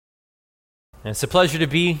It's a pleasure to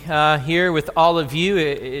be here with all of you.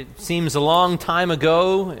 It seems a long time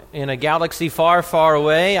ago, in a galaxy far, far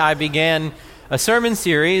away, I began a sermon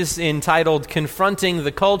series entitled Confronting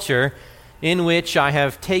the Culture, in which I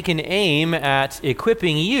have taken aim at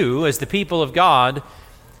equipping you as the people of God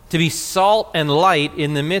to be salt and light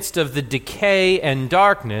in the midst of the decay and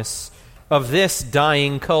darkness of this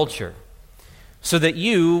dying culture, so that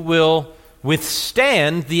you will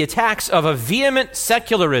withstand the attacks of a vehement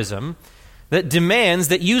secularism that demands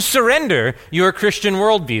that you surrender your Christian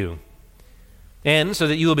worldview, and so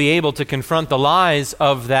that you will be able to confront the lies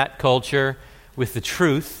of that culture with the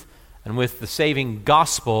truth and with the saving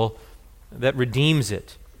gospel that redeems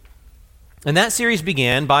it. And that series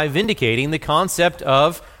began by vindicating the concept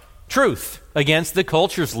of truth against the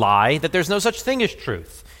culture's lie that there's no such thing as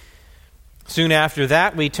truth. Soon after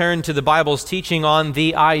that, we turned to the Bible's teaching on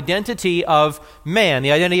the identity of man,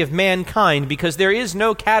 the identity of mankind, because there is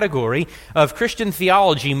no category of Christian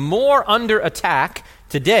theology more under attack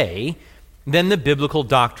today than the biblical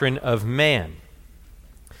doctrine of man.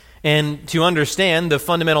 And to understand the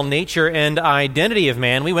fundamental nature and identity of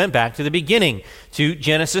man, we went back to the beginning, to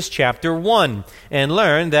Genesis chapter 1, and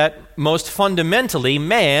learned that most fundamentally,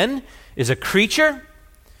 man is a creature,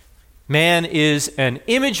 man is an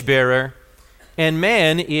image bearer, and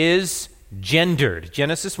man is gendered.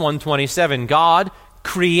 Genesis 1:27, God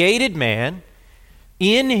created man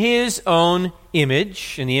in his own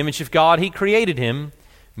image. In the image of God, he created him.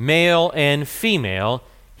 Male and female,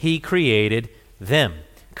 he created them.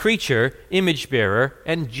 Creature, image bearer,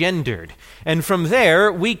 and gendered. And from there,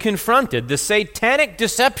 we confronted the satanic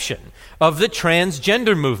deception of the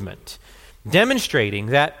transgender movement, demonstrating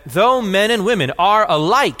that though men and women are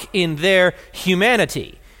alike in their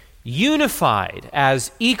humanity, unified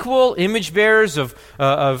as equal image bearers of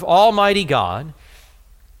Almighty God,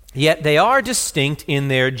 yet they are distinct in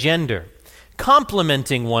their gender,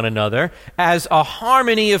 complementing one another as a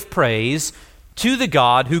harmony of praise to the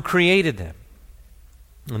God who created them.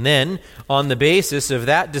 And then, on the basis of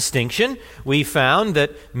that distinction, we found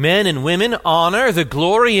that men and women honor the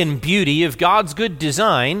glory and beauty of God's good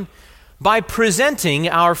design by presenting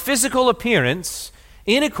our physical appearance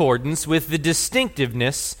in accordance with the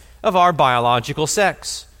distinctiveness of our biological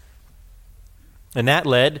sex. And that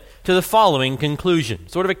led to the following conclusion,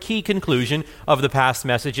 sort of a key conclusion of the past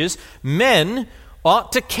messages. Men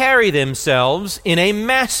ought to carry themselves in a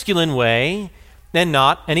masculine way and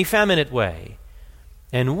not an effeminate way.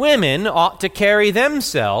 And women ought to carry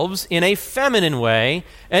themselves in a feminine way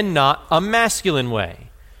and not a masculine way.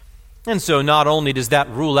 And so not only does that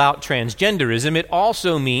rule out transgenderism, it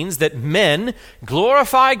also means that men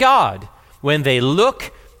glorify God when they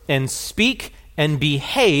look and speak and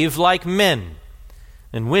behave like men.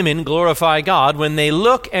 And women glorify God when they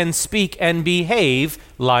look and speak and behave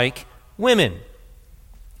like women.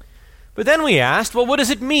 But then we asked, well, what does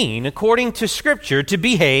it mean, according to Scripture, to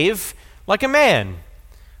behave like a man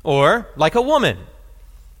or like a woman?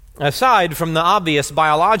 Aside from the obvious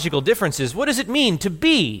biological differences, what does it mean to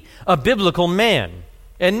be a biblical man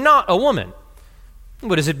and not a woman?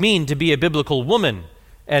 What does it mean to be a biblical woman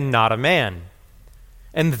and not a man?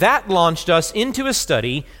 And that launched us into a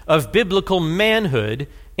study of biblical manhood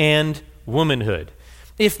and womanhood.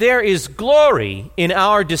 If there is glory in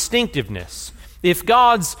our distinctiveness, if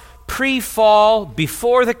God's pre-fall,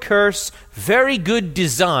 before the curse, very good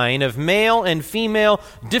design of male and female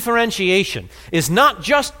differentiation is not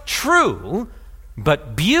just true,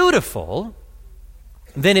 but beautiful,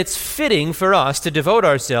 then it's fitting for us to devote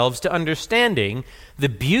ourselves to understanding the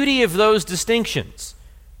beauty of those distinctions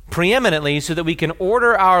preeminently, so that we can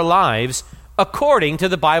order our lives according to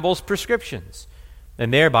the Bible's prescriptions,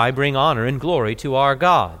 and thereby bring honor and glory to our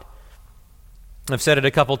God. I've said it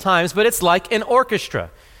a couple times, but it's like an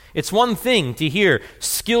orchestra. It's one thing to hear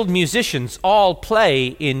skilled musicians all play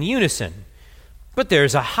in unison, but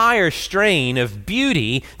there's a higher strain of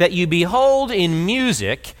beauty that you behold in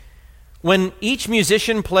music when each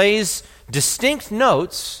musician plays distinct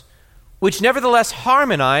notes which nevertheless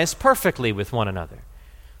harmonize perfectly with one another.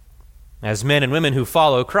 As men and women who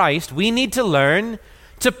follow Christ, we need to learn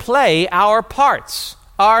to play our parts,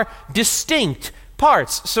 our distinct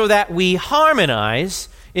parts, so that we harmonize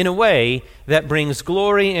in a way that brings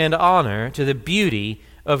glory and honor to the beauty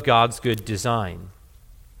of God's good design.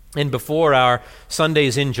 And before our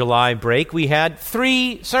Sundays in July break, we had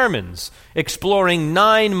 3 sermons exploring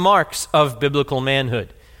 9 marks of biblical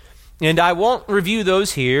manhood. And I won't review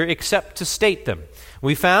those here except to state them.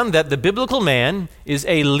 We found that the biblical man is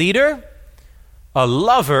a leader, a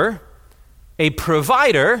lover, a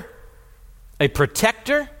provider, a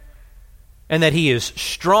protector, and that he is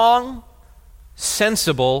strong,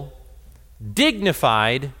 sensible,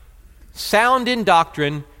 dignified, sound in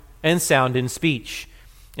doctrine, and sound in speech.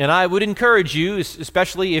 And I would encourage you,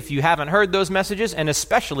 especially if you haven't heard those messages, and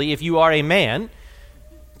especially if you are a man,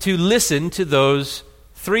 to listen to those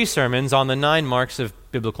 3 sermons on the 9 marks of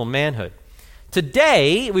biblical manhood.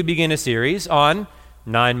 Today, we begin a series on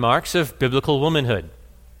 9 marks of biblical womanhood.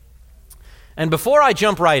 And before I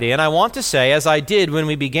jump right in, I want to say, as I did when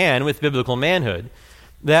we began with biblical manhood,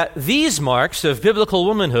 that these marks of biblical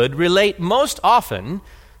womanhood relate most often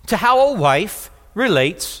to how a wife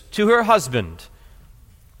relates to her husband.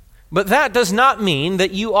 But that does not mean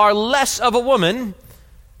that you are less of a woman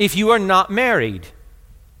if you are not married.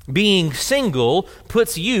 Being single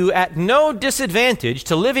puts you at no disadvantage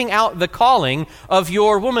to living out the calling of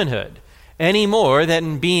your womanhood, any more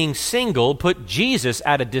than being single put Jesus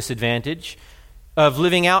at a disadvantage of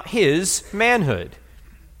living out his manhood.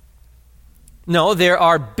 No, there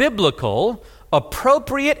are biblical,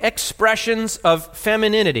 appropriate expressions of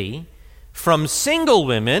femininity from single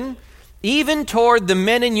women, even toward the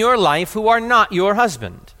men in your life who are not your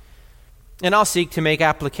husband. And I'll seek to make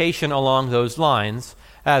application along those lines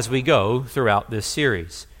as we go throughout this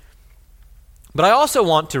series. But I also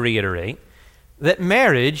want to reiterate that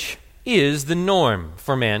marriage is the norm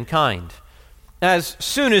for mankind. As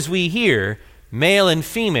soon as we hear male and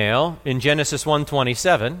female in Genesis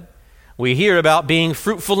 1:27, we hear about being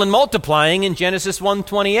fruitful and multiplying in Genesis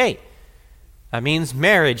 1:28. That means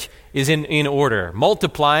marriage is in order.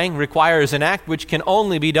 Multiplying requires an act which can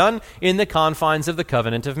only be done in the confines of the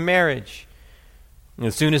covenant of marriage.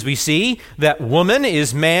 As soon as we see that woman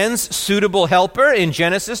is man's suitable helper in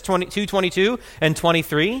Genesis 2:22 and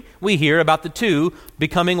 23, we hear about the two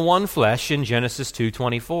becoming one flesh in Genesis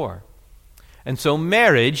 2:24. And so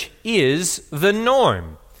marriage is the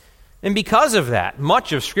norm. And because of that,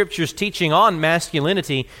 much of Scripture's teaching on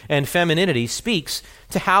masculinity and femininity speaks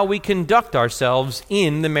to how we conduct ourselves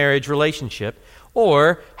in the marriage relationship,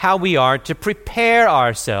 or how we are to prepare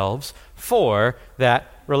ourselves for that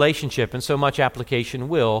relationship. And so much application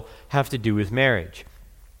will have to do with marriage.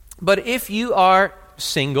 But if you are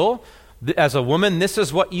single, as a woman, this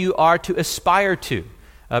is what you are to aspire to.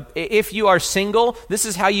 If you are single, this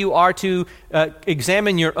is how you are to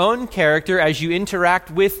examine your own character as you interact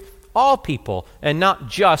with all people, and not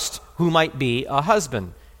just who might be a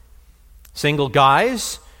husband. Single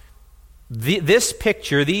guys, this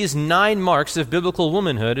picture, these 9 marks of biblical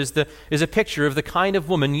womanhood is a picture of the kind of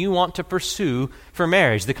woman you want to pursue for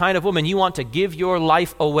marriage, the kind of woman you want to give your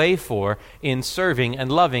life away for in serving and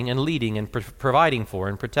loving and leading and providing for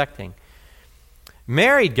and protecting.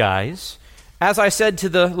 Married guys, as I said to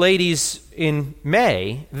the ladies in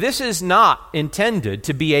May, this is not intended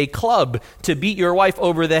to be a club to beat your wife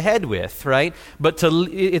over the head with, right? But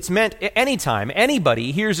it's meant anytime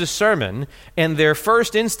anybody hears a sermon and their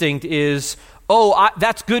first instinct is,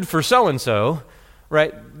 that's good for so-and-so,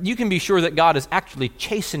 right? You can be sure that God is actually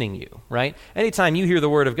chastening you, right? Anytime you hear the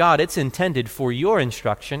word of God, it's intended for your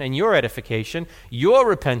instruction and your edification, your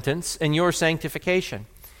repentance and your sanctification.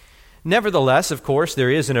 Nevertheless, of course,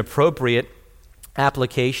 there is an appropriate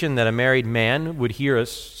application that a married man would hear a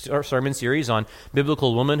sermon series on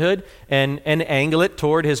biblical womanhood and angle it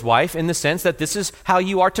toward his wife in the sense that this is how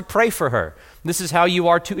you are to pray for her. This is how you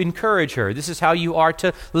are to encourage her. This is how you are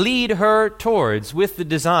to lead her towards, with the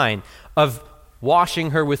design of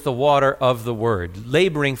washing her with the water of the word,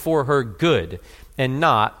 laboring for her good and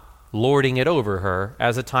not lording it over her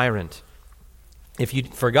as a tyrant. If you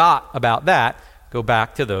forgot about that, go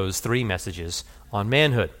back to those 3 messages on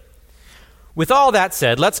manhood. With all that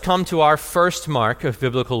said, let's come to our first mark of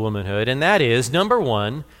biblical womanhood, and that is, number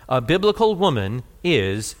 1, a biblical woman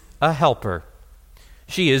is a helper.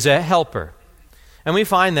 She is a helper. And we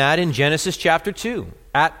find that in Genesis chapter 2,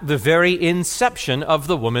 at the very inception of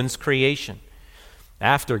the woman's creation.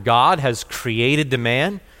 After God has created the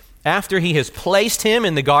man, after he has placed him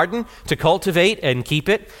in the garden to cultivate and keep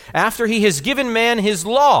it, after he has given man his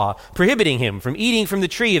law, prohibiting him from eating from the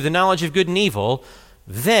tree of the knowledge of good and evil,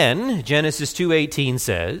 then, Genesis 2:18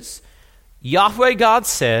 says, Yahweh God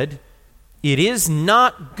said, "It is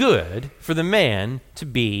not good for the man to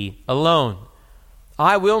be alone.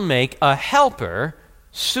 I will make a helper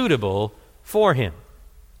suitable for him."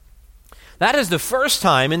 That is the first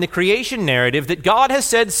time in the creation narrative that God has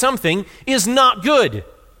said something is not good.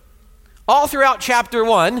 All throughout chapter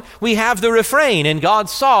 1, we have the refrain, "And God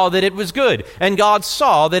saw that it was good," and God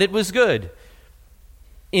saw that it was good.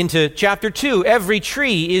 Into chapter 2, every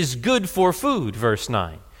tree is good for food, verse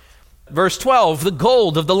 9. Verse 12, the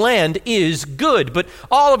gold of the land is good. But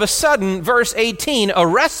all of a sudden, verse 18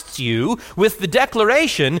 arrests you with the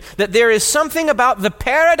declaration that there is something about the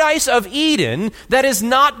paradise of Eden that is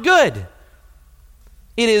not good.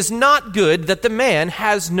 It is not good that the man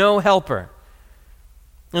has no helper.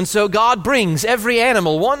 And so God brings every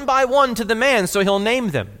animal one by one to the man so he'll name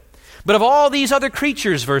them. But of all these other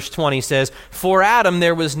creatures, verse 20 says, for Adam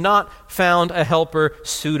there was not found a helper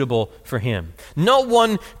suitable for him. No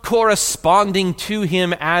one corresponding to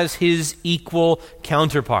him as his equal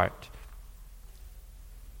counterpart.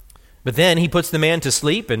 But then he puts the man to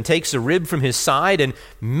sleep and takes a rib from his side and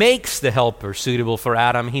makes the helper suitable for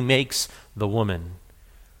Adam. He makes the woman.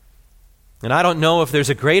 And I don't know if there's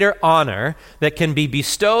a greater honor that can be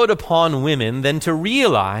bestowed upon women than to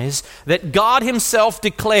realize that God himself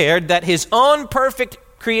declared that his own perfect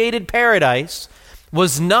created paradise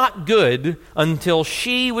was not good until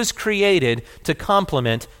she was created to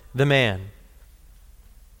complement the man.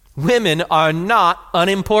 Women are not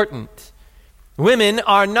unimportant. Women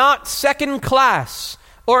are not second class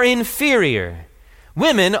or inferior.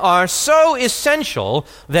 Women are so essential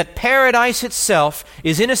that paradise itself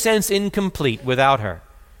is in a sense incomplete without her.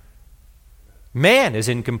 Man is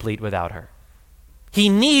incomplete without her. He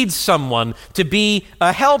needs someone to be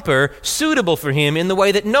a helper suitable for him in the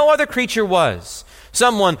way that no other creature was.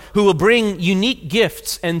 Someone who will bring unique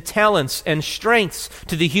gifts and talents and strengths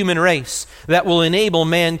to the human race that will enable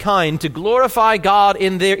mankind to glorify God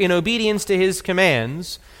in obedience to his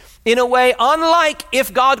commands in a way unlike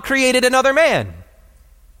if God created another man.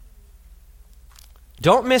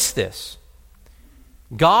 Don't miss this.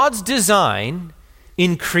 God's design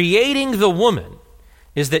in creating the woman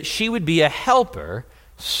is that she would be a helper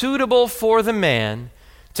suitable for the man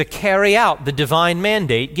to carry out the divine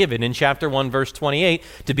mandate given in chapter 1, verse 28,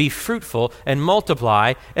 to be fruitful and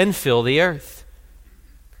multiply and fill the earth.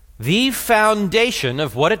 The foundation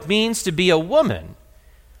of what it means to be a woman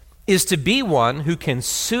is to be one who can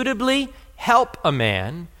suitably help a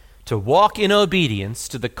man to walk in obedience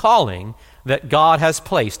to the calling that God has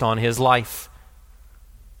placed on his life.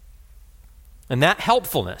 And that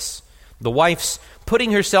helpfulness, the wife's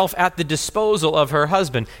putting herself at the disposal of her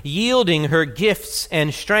husband, yielding her gifts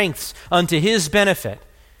and strengths unto his benefit,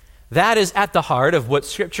 that is at the heart of what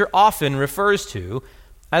Scripture often refers to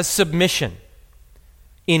as submission.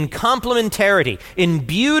 In complementarity, in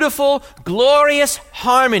beautiful, glorious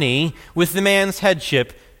harmony with the man's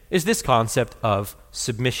headship is this concept of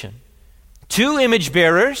submission. Two image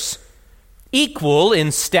bearers, equal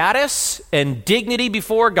in status and dignity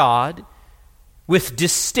before God, with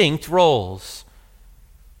distinct roles.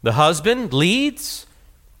 The husband leads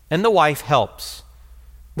and the wife helps.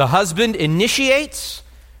 The husband initiates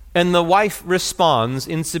and the wife responds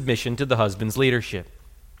in submission to the husband's leadership.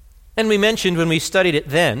 And we mentioned when we studied it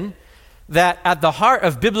then that at the heart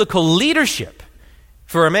of biblical leadership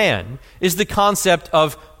for a man is the concept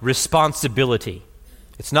of responsibility.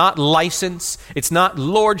 It's not license, it's not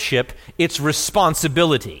lordship, it's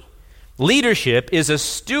responsibility. Leadership is a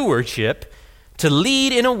stewardship to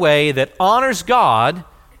lead in a way that honors God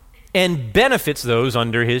and benefits those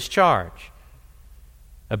under his charge.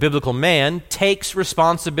 A biblical man takes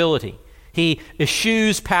responsibility. He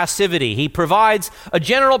eschews passivity. He provides a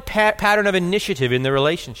general pattern of initiative in the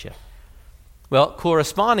relationship. Well,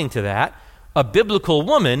 corresponding to that, a biblical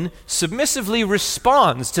woman submissively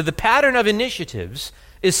responds to the pattern of initiatives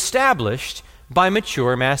established by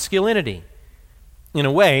mature masculinity in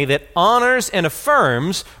a way that honors and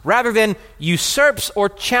affirms rather than usurps or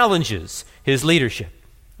challenges his leadership.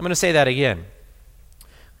 I'm going to say that again.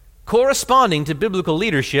 Corresponding to biblical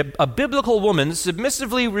leadership, a biblical woman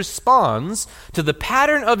submissively responds to the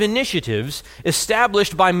pattern of initiatives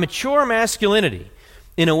established by mature masculinity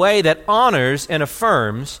in a way that honors and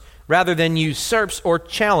affirms rather than usurps or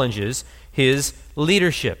challenges his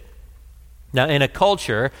leadership. Now, in a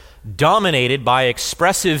culture dominated by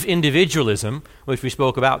expressive individualism, which we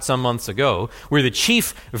spoke about some months ago, where the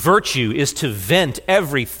chief virtue is to vent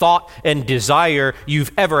every thought and desire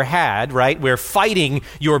you've ever had, right? Where fighting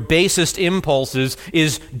your basest impulses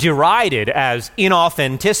is derided as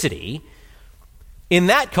inauthenticity. In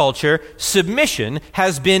that culture, submission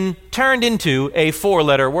has been turned into a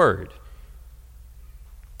four-letter word.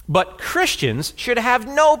 But Christians should have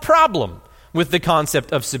no problem with the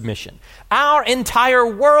concept of submission. Our entire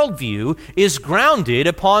worldview is grounded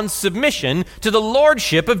upon submission to the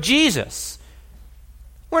lordship of Jesus.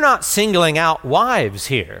 We're not singling out wives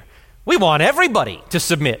here. We want everybody to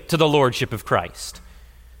submit to the lordship of Christ.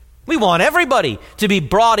 We want everybody to be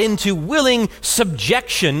brought into willing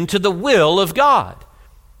subjection to the will of God.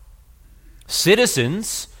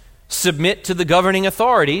 Citizens submit to the governing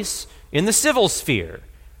authorities in the civil sphere.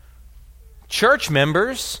 Church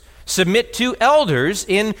members submit to elders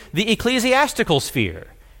in the ecclesiastical sphere.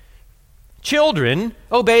 Children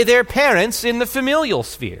obey their parents in the familial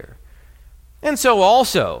sphere. And so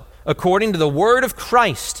also, according to the word of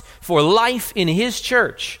Christ for life in his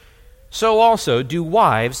church, so also do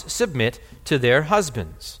wives submit to their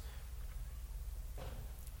husbands.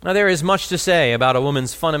 Now, there is much to say about a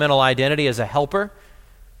woman's fundamental identity as a helper,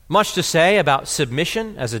 much to say about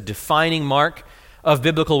submission as a defining mark of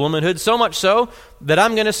biblical womanhood, so much so that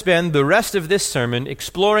I'm going to spend the rest of this sermon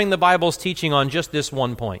exploring the Bible's teaching on just this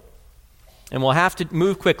one point. And we'll have to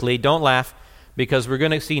move quickly, don't laugh, because we're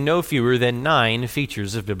going to see no fewer than 9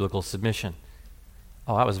 features of biblical submission.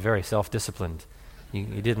 Oh, that was very self-disciplined.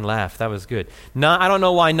 You didn't laugh. That was good. I don't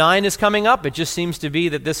know why 9 is coming up. It just seems to be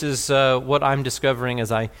that this is what I'm discovering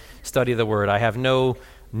as I study the Word. I have no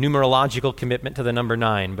numerological commitment to the number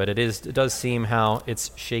 9, but it does seem how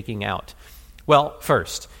it's shaking out. Well,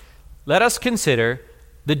 first, let us consider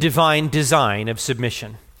the divine design of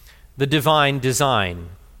submission. The divine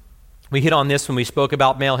design. We hit on this when we spoke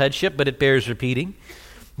about male headship, but it bears repeating.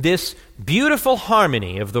 This beautiful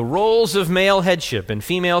harmony of the roles of male headship and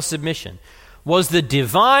female submission was the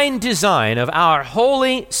divine design of our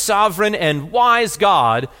holy, sovereign, and wise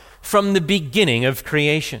God from the beginning of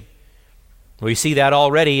creation. We see that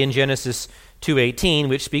already in Genesis 2:18,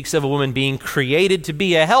 which speaks of a woman being created to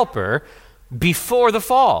be a helper before the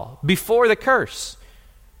fall, before the curse.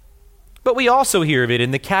 But we also hear of it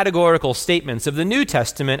in the categorical statements of the New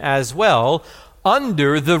Testament as well,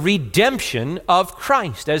 under the redemption of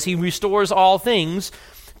Christ, as he restores all things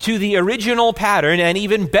to the original pattern, and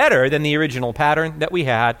even better than the original pattern that we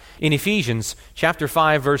had in Ephesians chapter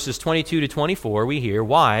 5, verses 22 to 24. We hear,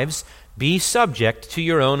 "Wives, be subject to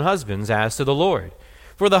your own husbands as to the Lord.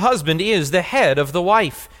 For the husband is the head of the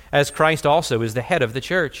wife, as Christ also is the head of the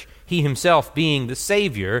church, he himself being the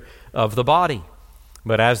Savior of the body.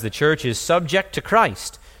 But as the church is subject to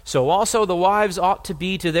Christ, so also the wives ought to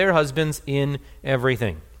be to their husbands in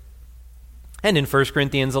everything." And in 1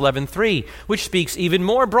 Corinthians 11:3, which speaks even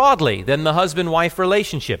more broadly than the husband-wife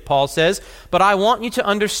relationship, Paul says, "But I want you to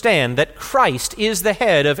understand that Christ is the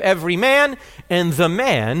head of every man, and the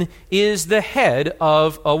man is the head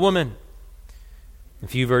of a woman." A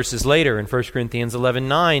few verses later, in 1 Corinthians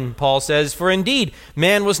 11:9, Paul says, "For indeed,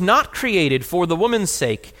 man was not created for the woman's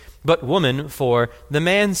sake, but woman for the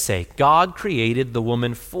man's sake. God created the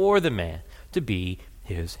woman for the man to be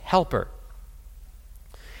his helper."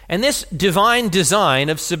 And this divine design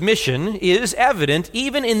of submission is evident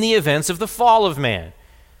even in the events of the fall of man.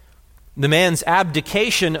 The man's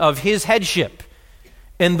abdication of his headship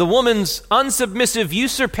and the woman's unsubmissive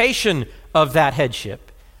usurpation of that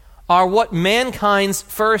headship are what mankind's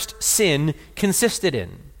first sin consisted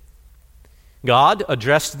in. God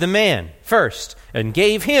addressed the man first and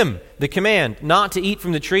gave him the command not to eat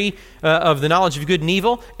from the tree of the knowledge of good and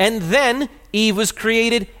evil, and then Eve was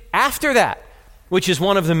created after that, which is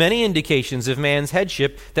one of the many indications of man's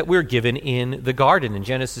headship that we're given in the garden in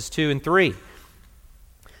Genesis 2 and 3.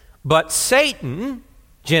 But Satan,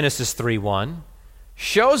 Genesis 3:1,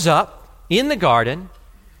 shows up in the garden,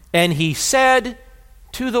 and he said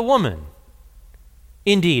to the woman,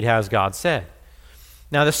 "Indeed, has God said."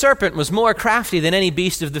 Now the serpent was more crafty than any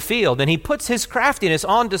beast of the field, and he puts his craftiness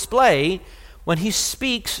on display when he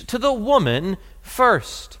speaks to the woman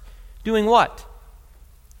first. Doing what?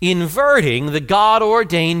 Inverting the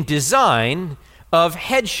God-ordained design of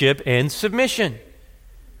headship and submission.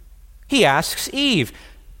 He asks Eve,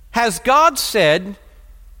 "Has God said,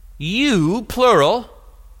 'You,' plural,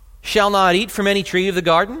 'shall not eat from any tree of the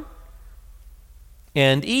garden'?"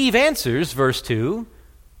 And Eve answers, verse 2,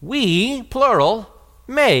 "We," plural,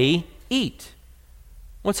 "may eat."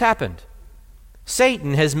 What's happened?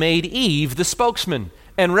 Satan has made Eve the spokesman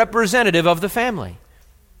and representative of the family.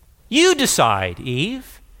 You decide,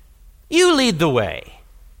 Eve. You lead the way.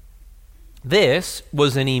 This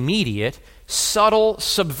was an immediate, subtle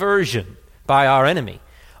subversion by our enemy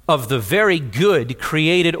of the very good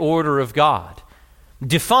created order of God,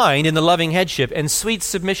 defined in the loving headship and sweet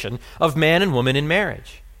submission of man and woman in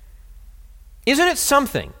marriage. Isn't it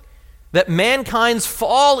something that mankind's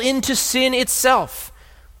fall into sin itself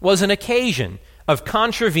was an occasion of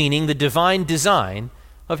contravening the divine design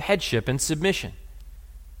of headship and submission?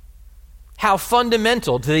 How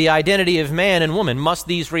fundamental to the identity of man and woman must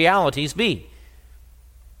these realities be?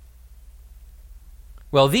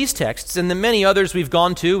 Well, these texts and the many others we've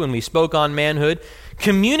gone to when we spoke on manhood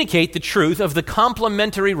communicate the truth of the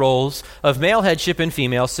complementary roles of male headship and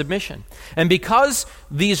female submission. And because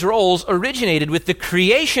these roles originated with the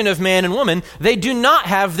creation of man and woman, they do not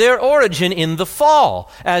have their origin in the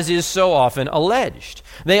fall, as is so often alleged.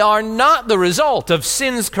 They are not the result of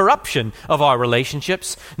sin's corruption of our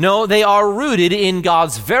relationships. No, they are rooted in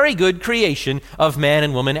God's very good creation of man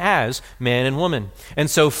and woman as man and woman. And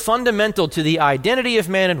so fundamental to the identity of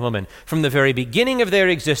man and woman from the very beginning of their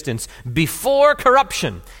existence, before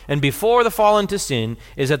corruption and before the fall into sin,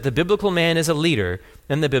 is that the biblical man is a leader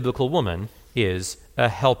and the biblical woman is a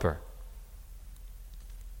helper.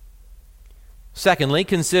 Secondly,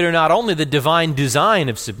 consider not only the divine design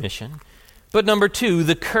of submission, but number two,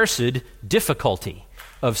 the cursed difficulty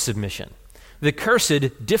of submission. The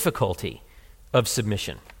cursed difficulty of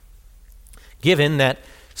submission. Given that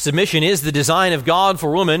submission is the design of God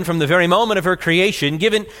for woman from the very moment of her creation,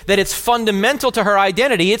 given that it's fundamental to her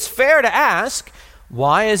identity, it's fair to ask,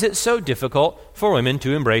 why is it so difficult for women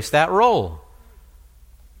to embrace that role?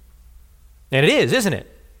 And it is, isn't it?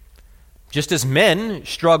 Just as men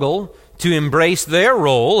struggle to embrace their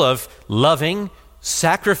role of loving,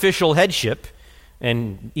 sacrificial headship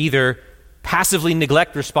and either passively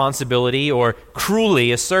neglect responsibility or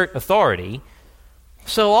cruelly assert authority,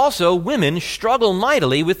 so also women struggle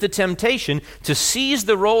mightily with the temptation to seize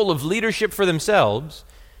the role of leadership for themselves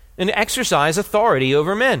and exercise authority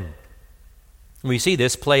over men. We see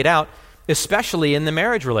this played out especially in the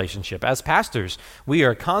marriage relationship. As pastors, we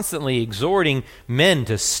are constantly exhorting men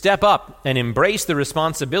to step up and embrace the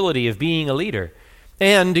responsibility of being a leader,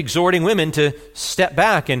 and exhorting women to step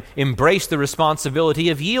back and embrace the responsibility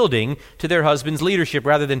of yielding to their husband's leadership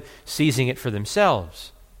rather than seizing it for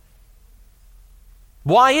themselves.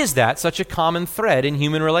 Why is that such a common thread in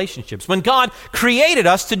human relationships when God created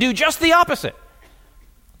us to do just the opposite?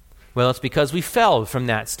 Well, it's because we fell from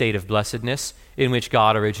that state of blessedness in which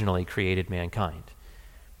God originally created mankind.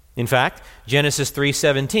 In fact, Genesis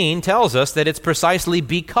 3:17 tells us that it's precisely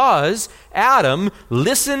because Adam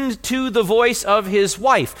listened to the voice of his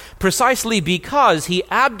wife, precisely because he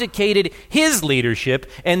abdicated his leadership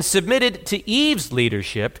and submitted to Eve's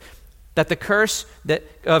leadership, that the curse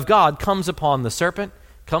of God comes upon the serpent,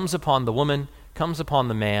 comes upon the woman, comes upon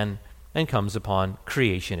the man, and comes upon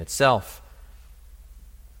creation itself.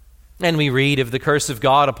 And we read of the curse of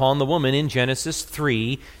God upon the woman in Genesis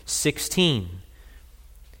 3:16.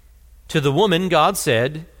 To the woman, God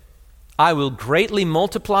said, I will greatly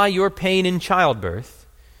multiply your pain in childbirth.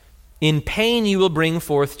 In pain you will bring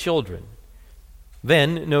forth children.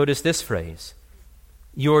 Then notice this phrase,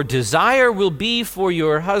 your desire will be for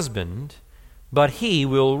your husband, but he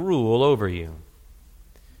will rule over you.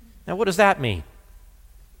 Now, what does that mean?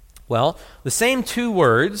 Well, the same two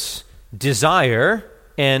words, desire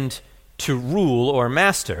and to rule or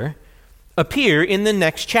master, appear in the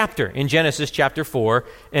next chapter, in Genesis chapter 4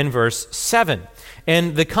 and verse 7.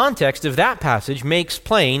 And the context of that passage makes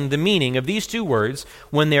plain the meaning of these two words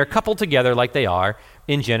when they're coupled together like they are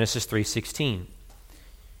in Genesis 3:16.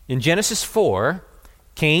 In Genesis 4,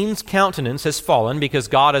 Cain's countenance has fallen because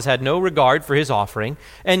God has had no regard for his offering,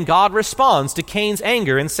 and God responds to Cain's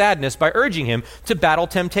anger and sadness by urging him to battle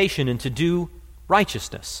temptation and to do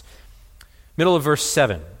righteousness. Middle of verse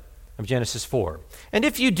 7 of Genesis 4. And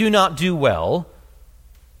if you do not do well,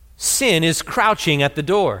 sin is crouching at the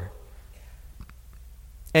door,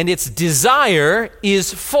 and its desire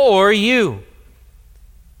is for you,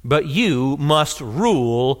 but you must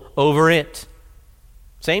rule over it.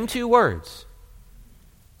 Same two words.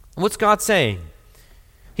 What's God saying?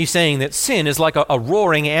 He's saying that sin is like a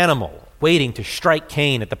roaring animal waiting to strike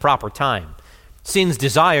Cain at the proper time. Sin's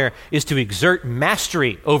desire is to exert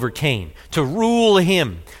mastery over Cain, to rule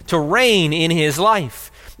him, to reign in his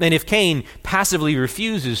life. And if Cain passively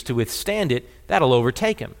refuses to withstand it, that'll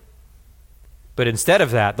overtake him. But instead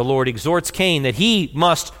of that, the Lord exhorts Cain that he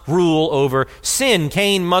must rule over sin.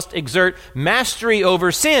 Cain must exert mastery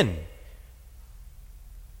over sin.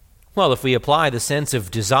 Well, if we apply the sense of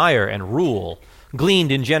desire and rule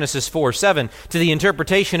gleaned in Genesis 4:7 to the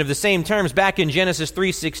interpretation of the same terms back in Genesis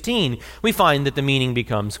 3:16, we find that the meaning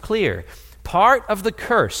becomes clear. Part of the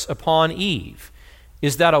curse upon Eve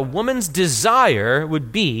is that a woman's desire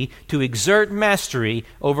would be to exert mastery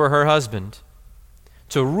over her husband,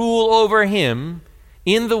 to rule over him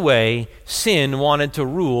in the way sin wanted to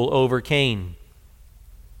rule over Cain.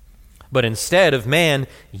 But instead of man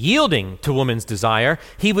yielding to woman's desire,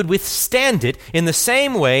 he would withstand it in the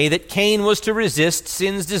same way that Cain was to resist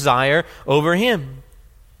sin's desire over him.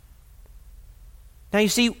 Now you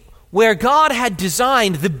see, where God had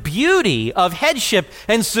designed the beauty of headship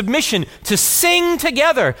and submission to sing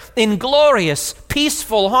together in glorious,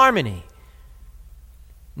 peaceful harmony,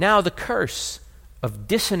 now the curse of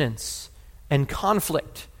dissonance and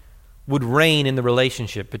conflict would reign in the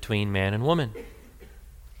relationship between man and woman.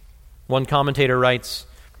 One commentator writes,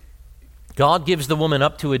 God gives the woman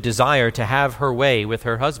up to a desire to have her way with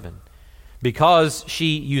her husband. Because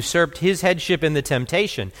she usurped his headship in the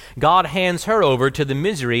temptation, God hands her over to the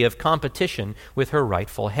misery of competition with her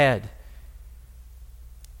rightful head.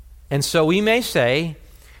 And so we may say,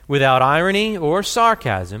 without irony or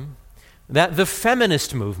sarcasm, that the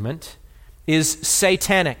feminist movement is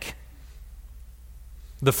satanic.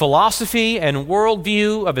 The philosophy and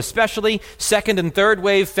worldview of especially second and third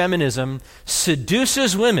wave feminism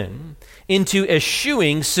seduces women into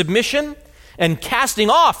eschewing submission and casting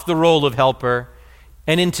off the role of helper,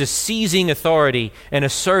 and into seizing authority and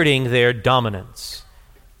asserting their dominance.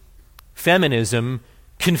 Feminism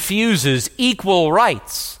confuses equal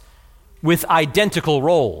rights with identical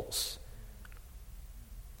roles.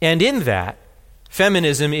 And in that,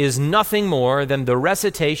 feminism is nothing more than the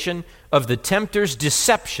recitation of the tempter's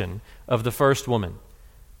deception of the first woman.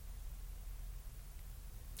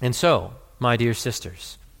 And so, my dear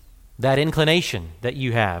sisters, that inclination that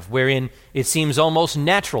you have, wherein it seems almost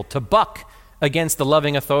natural to buck against the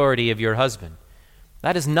loving authority of your husband,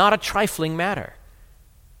 that is not a trifling matter.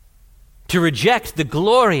 To reject the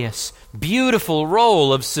glorious, beautiful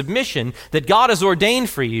role of submission that God has ordained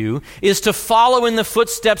for you is to follow in the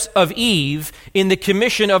footsteps of Eve in the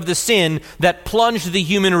commission of the sin that plunged the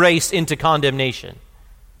human race into condemnation.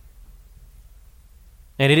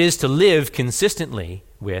 And it is to live consistently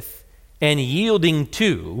with and yielding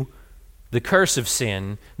to the curse of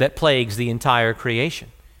sin that plagues the entire creation.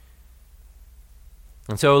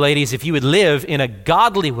 And so, ladies, if you would live in a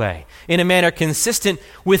godly way, in a manner consistent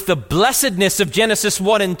with the blessedness of Genesis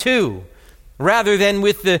 1 and 2, rather than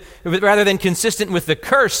consistent with the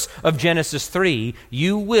curse of Genesis 3,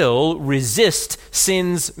 you will resist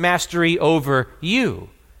sin's mastery over you,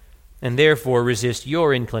 and therefore resist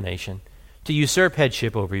your inclination to usurp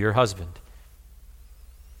headship over your husband.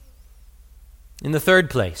 In the third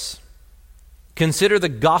place, consider the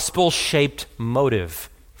gospel-shaped motive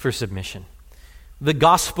for submission. The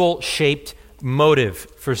gospel-shaped motive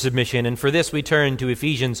for submission. And for this we turn to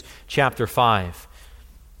Ephesians chapter 5.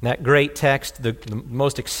 That great text, the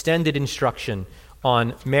most extended instruction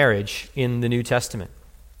on marriage in the New Testament.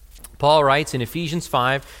 Paul writes in Ephesians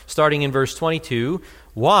 5, starting in verse 22,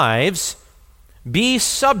 "Wives, be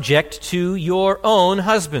subject to your own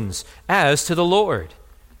husbands, as to the Lord.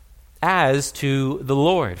 As to the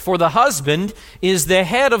Lord. For the husband is the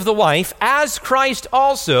head of the wife, as Christ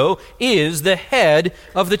also is the head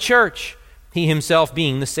of the church, he himself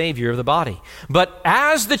being the Savior of the body. But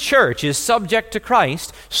as the church is subject to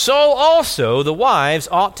Christ, so also the wives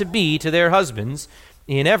ought to be to their husbands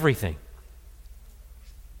in everything."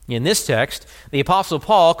 In this text, the Apostle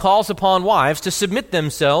Paul calls upon wives to submit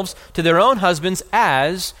themselves to their own husbands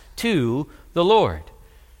as to the Lord.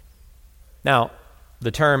 Now, the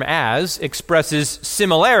term "as" expresses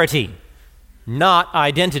similarity, not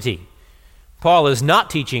identity. Paul is not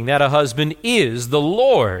teaching that a husband is the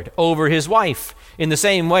Lord over his wife in the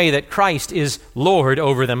same way that Christ is Lord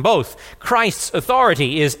over them both. Christ's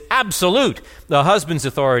authority is absolute. The husband's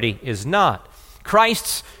authority is not.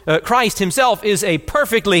 Christ himself is a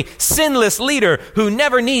perfectly sinless leader who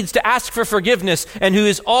never needs to ask for forgiveness and who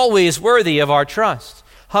is always worthy of our trust.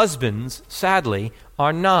 Husbands, sadly,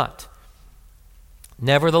 are not.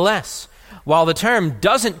 Nevertheless, while the term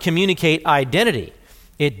doesn't communicate identity,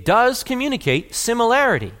 it does communicate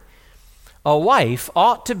similarity. A wife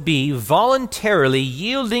ought to be voluntarily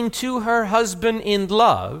yielding to her husband in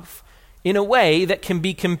love in a way that can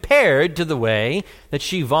be compared to the way that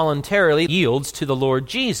she voluntarily yields to the Lord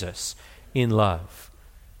Jesus in love.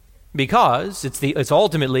 Because it's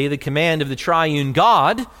ultimately the command of the triune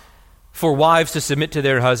God for wives to submit to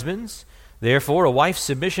their husbands. Therefore, a wife's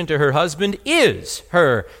submission to her husband is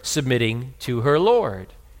her submitting to her Lord,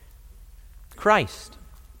 Christ.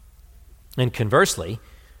 And conversely,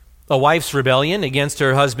 a wife's rebellion against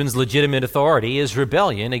her husband's legitimate authority is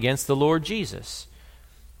rebellion against the Lord Jesus.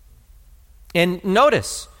 And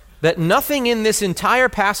notice that nothing in this entire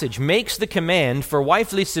passage makes the command for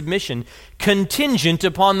wifely submission contingent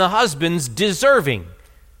upon the husband's deserving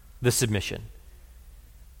the submission.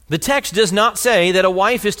 The text does not say that a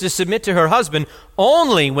wife is to submit to her husband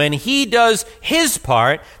only when he does his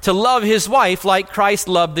part to love his wife like Christ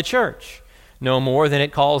loved the church, no more than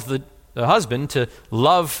it calls the husband to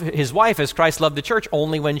love his wife as Christ loved the church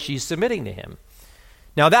only when she's submitting to him.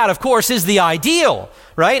 Now that, of course, is the ideal,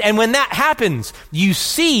 right? And when that happens, you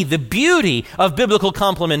see the beauty of biblical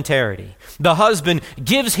complementarity. The husband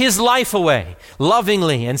gives his life away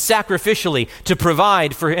lovingly and sacrificially to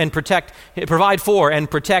provide for and protect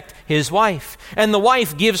his wife. And the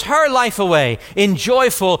wife gives her life away in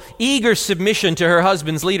joyful, eager submission to her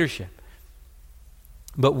husband's leadership.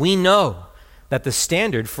 But we know that the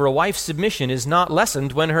standard for a wife's submission is not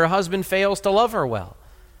lessened when her husband fails to love her well.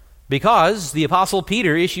 Because the Apostle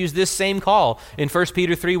Peter issues this same call in 1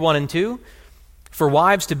 Peter 3, 1 and 2, for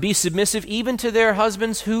wives to be submissive even to their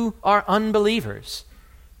husbands who are unbelievers.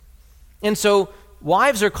 And so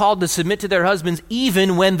wives are called to submit to their husbands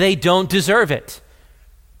even when they don't deserve it.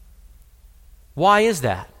 Why is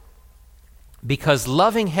that? Because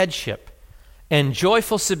loving headship and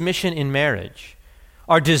joyful submission in marriage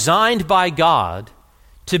are designed by God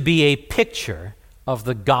to be a picture of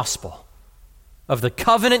the gospel, of the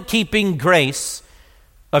covenant-keeping grace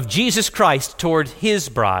of Jesus Christ toward his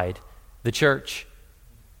bride, the church.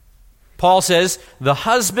 Paul says the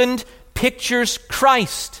husband pictures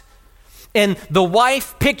Christ, and the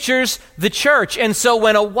wife pictures the church. And so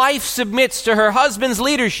when a wife submits to her husband's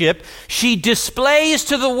leadership, she displays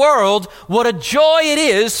to the world what a joy it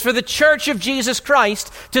is for the church of Jesus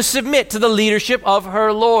Christ to submit to the leadership of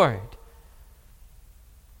her Lord.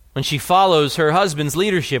 When she follows her husband's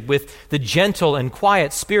leadership with the gentle and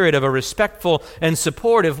quiet spirit of a respectful and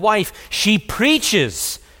supportive wife, she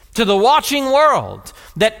preaches to the watching world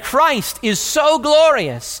that Christ is so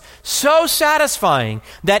glorious, so satisfying,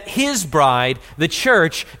 that his bride, the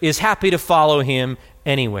church, is happy to follow him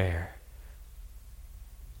anywhere.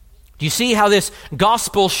 Do you see how this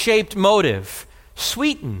gospel-shaped motive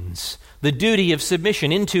sweetens the duty of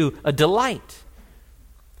submission into a delight?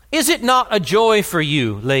 Is it not a joy for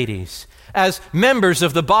you, ladies, as members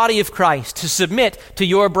of the body of Christ, to submit to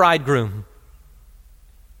your bridegroom?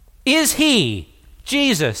 Is he,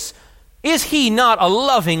 Jesus, is he not a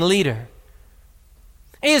loving leader?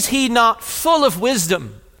 Is he not full of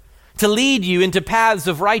wisdom to lead you into paths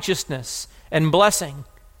of righteousness and blessing?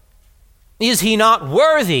 Is he not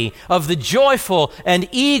worthy of the joyful and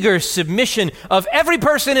eager submission of every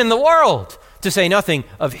person in the world, to say nothing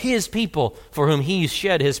of his people for whom he's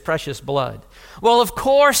shed his precious blood? Well, of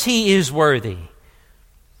course he is worthy.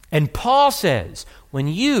 And Paul says, when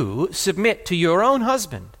you submit to your own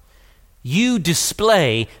husband, you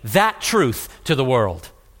display that truth to the world.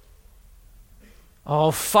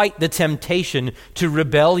 Oh, fight the temptation to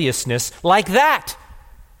rebelliousness like that.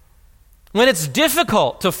 When it's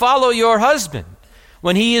difficult to follow your husband,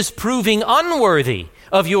 when he is proving unworthy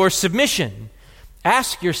of your submission,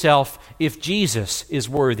 ask yourself if Jesus is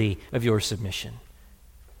worthy of your submission.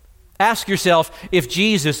 Ask yourself if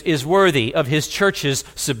Jesus is worthy of his church's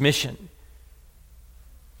submission.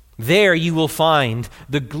 There you will find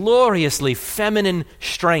the gloriously feminine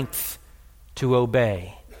strength to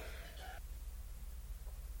obey.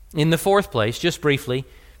 In the fourth place, just briefly,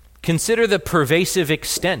 consider the pervasive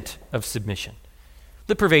extent of submission.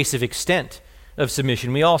 The pervasive extent of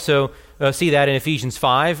submission. We also see that in Ephesians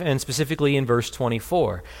 5 and specifically in verse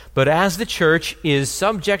 24. But as the church is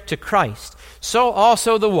subject to Christ, so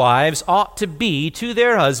also the wives ought to be to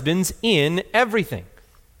their husbands in everything.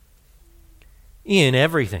 In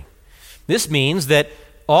everything. This means that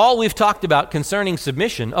all we've talked about concerning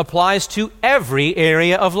submission applies to every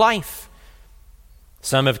area of life.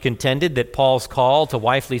 Some have contended that Paul's call to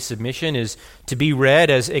wifely submission is to be read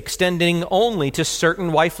as extending only to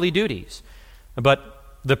certain wifely duties. But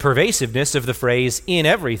the pervasiveness of the phrase "in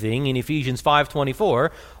everything" in Ephesians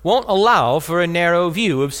 5:24 won't allow for a narrow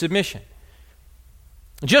view of submission.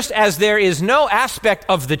 Just as there is no aspect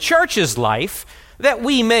of the church's life that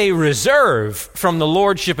we may reserve from the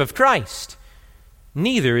lordship of Christ,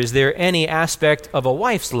 neither is there any aspect of a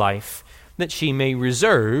wife's life that she may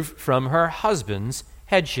reserve from her husband's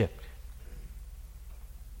headship.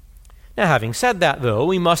 Now, having said that, though,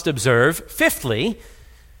 we must observe, fifthly,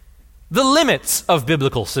 the limits of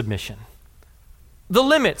biblical submission. The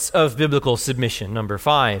limits of biblical submission, number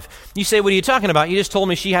 5. You say, what are you talking about? You just told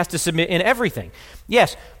me she has to submit in everything.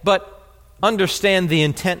 Yes, but understand the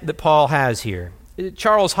intent that Paul has here.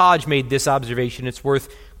 Charles Hodge made this observation. It's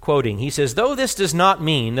worth quoting. He says, though this does not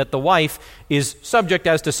mean that the wife is subject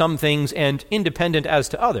as to some things and independent as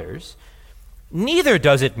to others, neither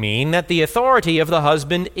does it mean that the authority of the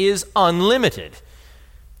husband is unlimited.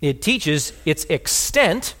 It teaches its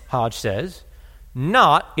extent, Hodge says,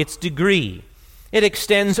 not its degree. It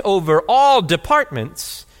extends over all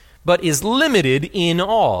departments, but is limited in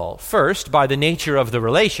all, first, by the nature of the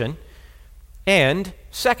relation, and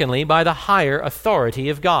secondly, by the higher authority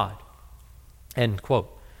of God. End quote.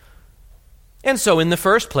 And so, in the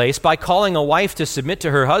first place, by calling a wife to submit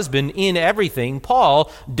to her husband in everything,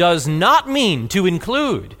 Paul does not mean to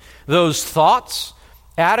include those thoughts,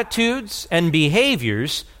 attitudes, and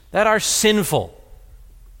behaviors that are sinful.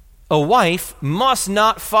 A wife must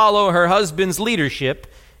not follow her husband's leadership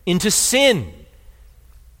into sin.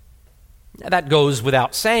 That goes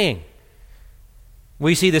without saying.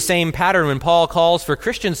 We see the same pattern when Paul calls for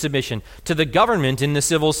Christian submission to the government in the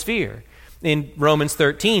civil sphere. In Romans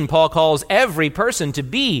 13, Paul calls every person to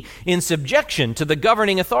be in subjection to the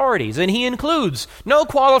governing authorities, and he includes no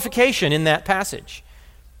qualification in that passage.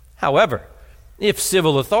 However, if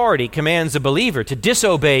civil authority commands a believer to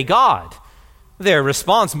disobey God, their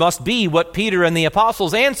response must be what Peter and the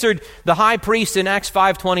apostles answered the high priest in Acts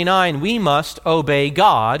 5:29, we must obey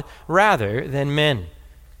God rather than men.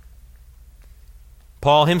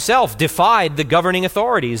 Paul himself defied the governing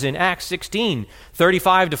authorities in Acts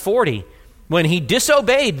 16:35-40, when he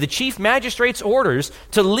disobeyed the chief magistrate's orders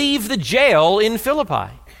to leave the jail in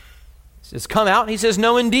Philippi. He says, come out. He says,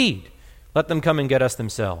 no, indeed. Let them come and get us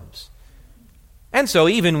themselves. And so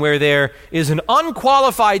even where there is an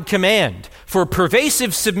unqualified command for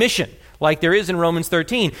pervasive submission, like there is in Romans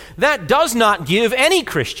 13, that does not give any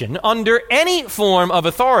Christian under any form of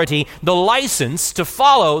authority the license to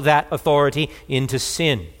follow that authority into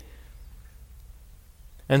sin.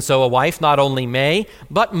 And so a wife not only may,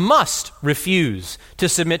 but must refuse to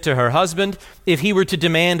submit to her husband if he were to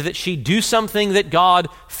demand that she do something that God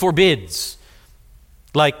forbids,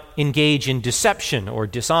 like engage in deception or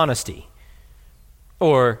dishonesty,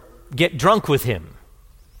 or get drunk with him,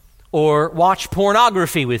 or watch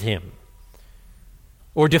pornography with him,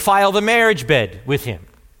 or defile the marriage bed with him,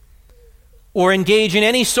 or engage in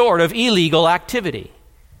any sort of illegal activity.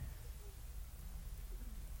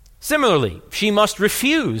 Similarly, she must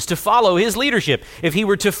refuse to follow his leadership if he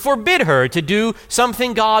were to forbid her to do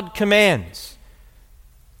something God commands,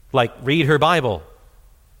 like read her Bible,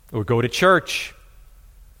 or go to church,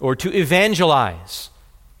 or to evangelize.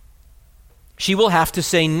 She will have to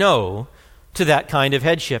say no to that kind of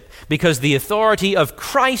headship because the authority of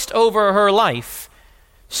Christ over her life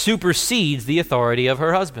supersedes the authority of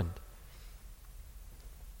her husband.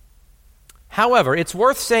 However, it's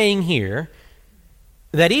worth saying here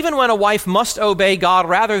that even when a wife must obey God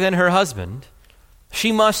rather than her husband,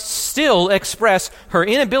 she must still express her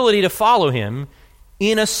inability to follow him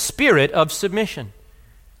in a spirit of submission,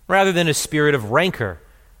 rather than a spirit of rancor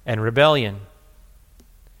and rebellion.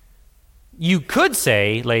 You could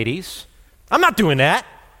say, ladies, I'm not doing that,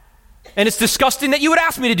 and it's disgusting that you would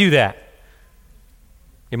ask me to do that.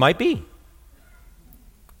 It might be.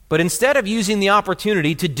 But instead of using the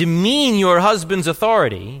opportunity to demean your husband's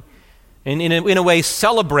authority, and in a way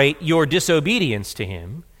celebrate your disobedience to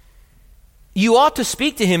him, you ought to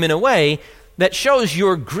speak to him in a way that shows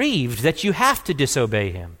you're grieved that you have to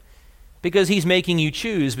disobey him because he's making you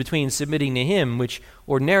choose between submitting to him, which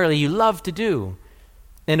ordinarily you love to do,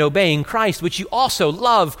 and obeying Christ, which you also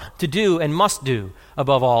love to do and must do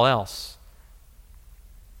above all else.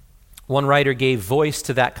 One writer gave voice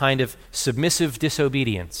to that kind of submissive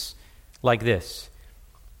disobedience like this.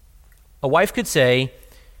 A wife could say,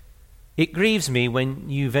 it grieves me when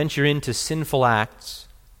you venture into sinful acts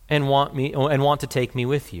and want to take me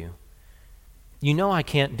with you. You know I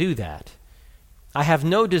can't do that. I have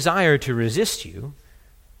no desire to resist you.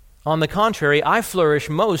 On the contrary, I flourish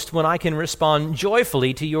most when I can respond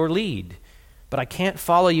joyfully to your lead, but I can't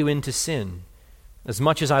follow you into sin as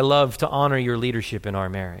much as I love to honor your leadership in our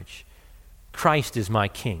marriage. Christ is my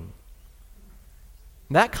king.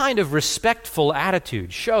 That kind of respectful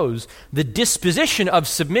attitude shows the disposition of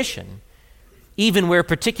submission, even where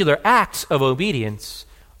particular acts of obedience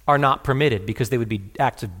are not permitted, because they would be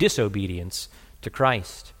acts of disobedience to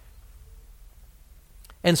Christ.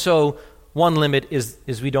 And so, one limit is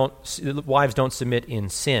wives don't submit in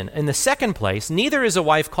sin. In the second place, neither is a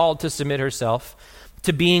wife called to submit herself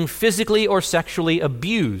to being physically or sexually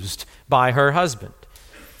abused by her husband.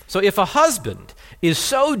 So if a husband is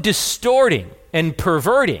so distorting and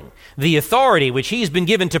perverting the authority which he's been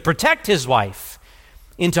given to protect his wife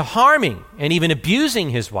into harming and even abusing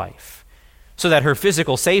his wife so that her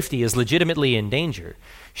physical safety is legitimately in danger,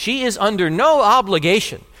 she is under no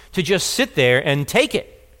obligation to just sit there and take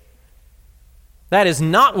it. That is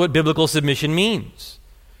not what biblical submission means.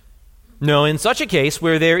 No, in such a case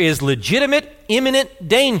where there is legitimate, imminent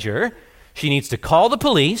danger, she needs to call the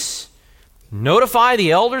police, notify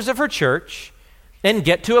the elders of her church, and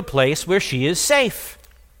get to a place where she is safe.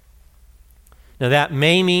 Now that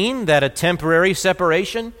may mean that a temporary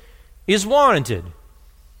separation is warranted.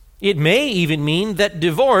 It may even mean that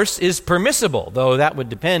divorce is permissible, though that would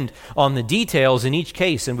depend on the details in each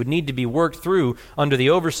case and would need to be worked through under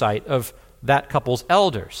the oversight of that couple's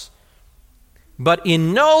elders. But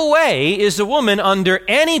in no way is a woman under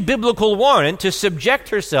any biblical warrant to subject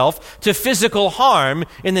herself to physical harm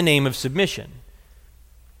in the name of submission.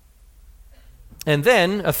 And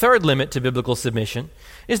then, a third limit to biblical submission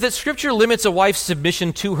is that Scripture limits a wife's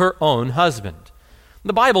submission to her own husband.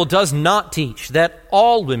 The Bible does not teach that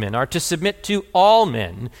all women are to submit to all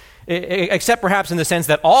men, except perhaps in the sense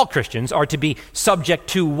that all Christians are to be subject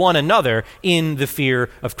to one another in the fear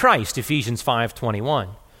of Christ, Ephesians 5:21.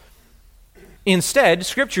 Instead,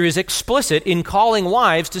 Scripture is explicit in calling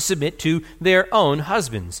wives to submit to their own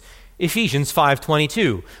husbands. Ephesians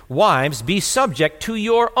 5:22, wives, be subject to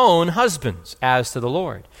your own husbands as to the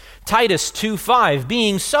Lord. Titus 2:5,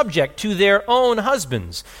 being subject to their own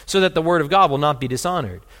husbands, so that the word of God will not be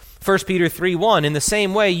dishonored. 1 Peter 3:1, in the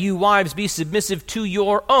same way, you wives, be submissive to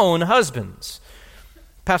your own husbands.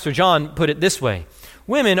 Pastor John put it this way,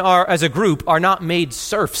 women are, as a group, are not made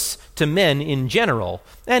serfs to men in general,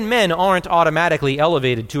 and men aren't automatically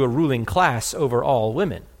elevated to a ruling class over all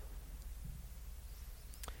women.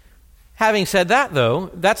 Having said that,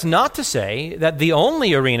 though, that's not to say that the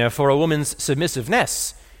only arena for a woman's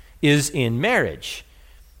submissiveness is in marriage,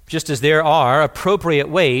 just as there are appropriate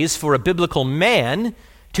ways for a biblical man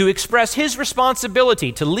to express his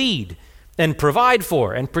responsibility to lead and provide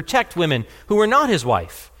for and protect women who are not his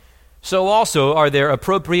wife. So also are there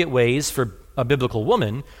appropriate ways for a biblical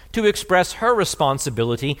woman to express her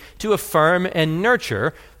responsibility to affirm and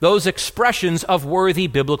nurture those expressions of worthy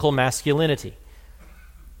biblical masculinity.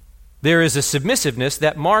 There is a submissiveness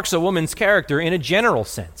that marks a woman's character in a general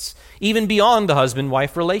sense, even beyond the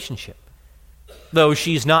husband-wife relationship. Though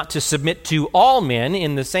she's not to submit to all men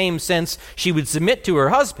in the same sense she would submit to her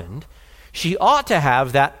husband, she ought to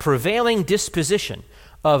have that prevailing disposition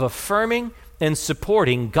of affirming and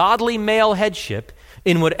supporting godly male headship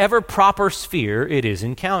in whatever proper sphere it is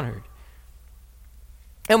encountered.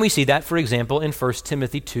 And we see that, for example, in 1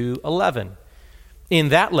 Timothy 2:11. In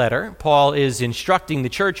that letter, Paul is instructing the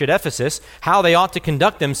church at Ephesus how they ought to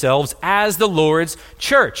conduct themselves as the Lord's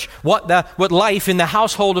church, what life in the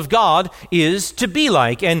household of God is to be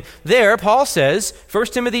like. And there, Paul says,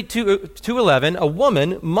 1 Timothy 2:11, a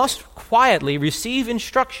woman must quietly receive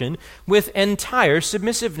instruction with entire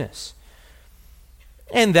submissiveness.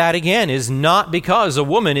 And that, again, is not because a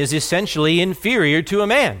woman is essentially inferior to a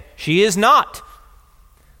man. She is not.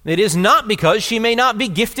 It is not because she may not be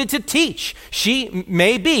gifted to teach. She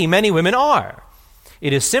may be, many women are.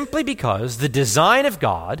 It is simply because the design of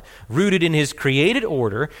God, rooted in his created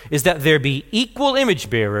order, is that there be equal image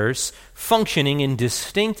bearers functioning in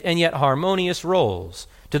distinct and yet harmonious roles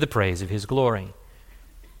to the praise of his glory.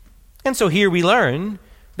 And so here we learn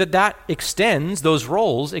that those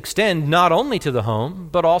roles extend not only to the home,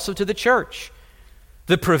 but also to the church.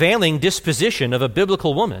 The prevailing disposition of a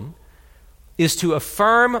biblical woman is to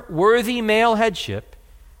affirm worthy male headship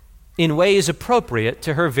in ways appropriate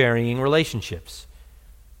to her varying relationships.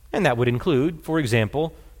 And that would include, for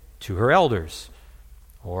example, to her elders,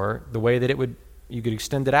 or the way that you could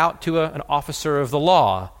extend it out to an officer of the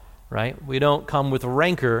law, right? We don't come with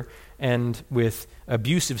rancor and with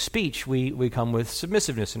abusive speech. We come with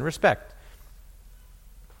submissiveness and respect.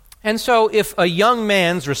 And so if a young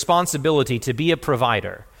man's responsibility to be a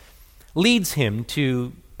provider leads him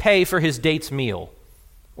to pay for his date's meal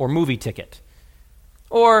or movie ticket,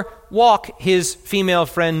 or walk his female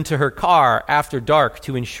friend to her car after dark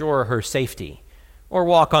to ensure her safety, or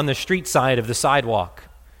walk on the street side of the sidewalk,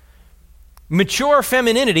 mature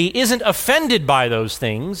femininity isn't offended by those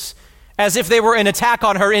things as if they were an attack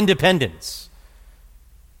on her independence.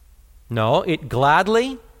 No, it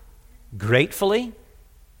gladly, gratefully,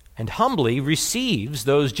 and humbly receives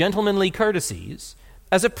those gentlemanly courtesies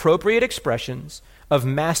as appropriate expressions of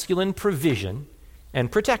masculine provision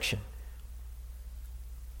and protection.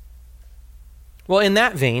 Well, in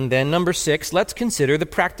that vein, then, number 6, let's consider the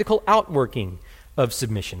practical outworking of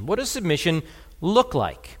submission. What does submission look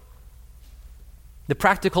like? The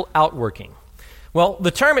practical outworking. Well,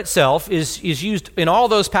 the term itself is used in all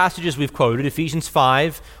those passages we've quoted, Ephesians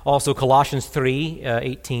 5, also Colossians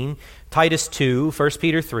 3:18, Titus 2, 1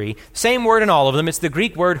 Peter 3. Same word in all of them. It's the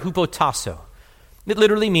Greek word hupotasso. It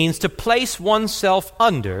literally means to place oneself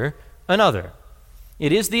under another.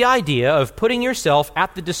 It is the idea of putting yourself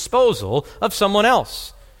at the disposal of someone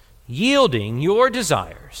else, yielding your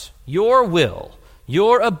desires, your will,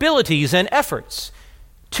 your abilities and efforts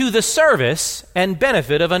to the service and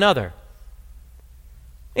benefit of another.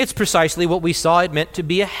 It's precisely what we saw it meant to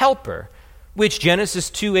be a helper, which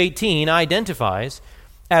Genesis 2:18 identifies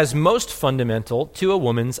as most fundamental to a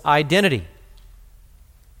woman's identity.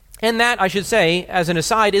 And that, I should say, as an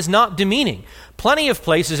aside, is not demeaning. Plenty of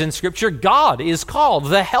places in Scripture, God is called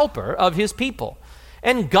the helper of his people.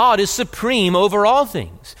 And God is supreme over all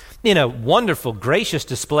things. In a wonderful, gracious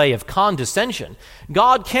display of condescension,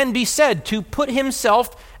 God can be said to put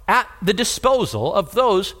himself at the disposal of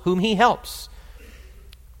those whom he helps.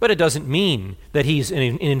 But it doesn't mean that he's an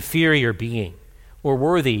inferior being or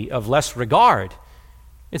worthy of less regard.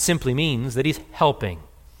 It simply means that he's helping.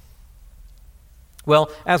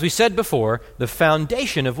 Well, as we said before, the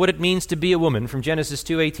foundation of what it means to be a woman from Genesis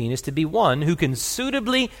 2:18 is to be one who can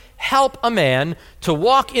suitably help a man to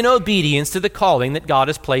walk in obedience to the calling that God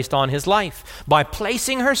has placed on his life by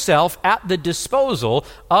placing herself at the disposal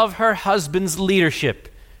of her husband's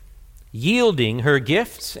leadership, yielding her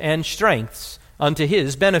gifts and strengths unto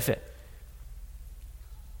his benefit.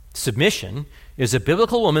 Submission is a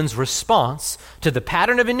biblical woman's response to the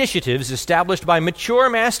pattern of initiatives established by mature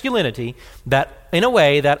masculinity that, in a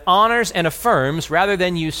way that honors and affirms rather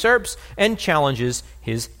than usurps and challenges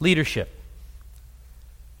his leadership.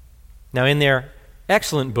 Now, in their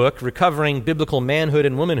excellent book, Recovering Biblical Manhood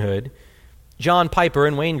and Womanhood, John Piper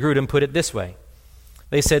and Wayne Grudem put it this way.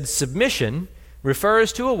 They said, submission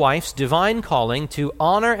refers to a wife's divine calling to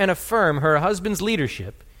honor and affirm her husband's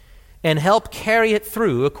leadership and help carry it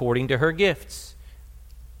through according to her gifts.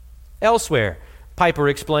 Elsewhere, Piper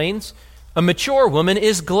explains, a mature woman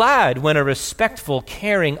is glad when a respectful,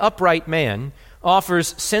 caring, upright man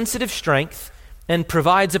offers sensitive strength and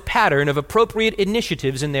provides a pattern of appropriate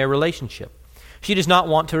initiatives in their relationship. She does not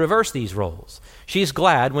want to reverse these roles. She is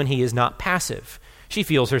glad when he is not passive. She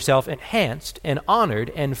feels herself enhanced and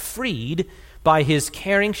honored and freed by his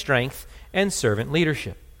caring strength and servant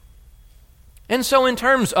leadership. And so in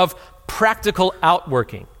terms of practical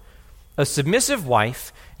outworking, a submissive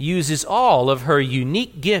wife uses all of her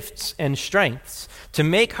unique gifts and strengths to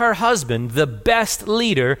make her husband the best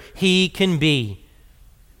leader he can be.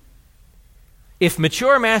 If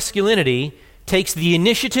mature masculinity takes the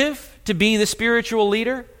initiative to be the spiritual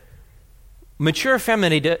leader, mature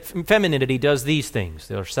femininity does these things.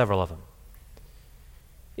 There are several of them.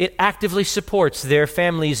 It actively supports their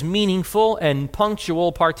family's meaningful and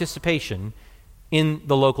punctual participation in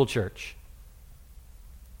the local church.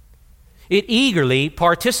 It eagerly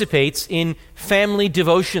participates in family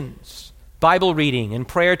devotions, Bible reading, and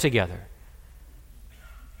prayer together.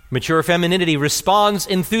 Mature femininity responds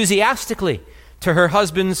enthusiastically to her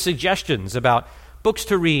husband's suggestions about books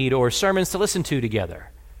to read or sermons to listen to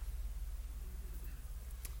together.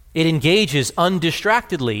 It engages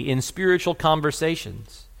undistractedly in spiritual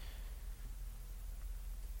conversations.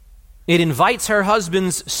 It invites her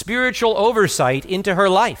husband's spiritual oversight into her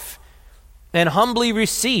life and humbly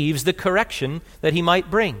receives the correction that he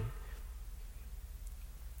might bring.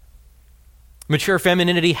 Mature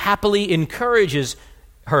femininity happily encourages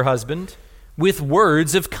her husband with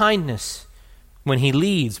words of kindness when he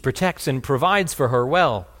leads, protects, and provides for her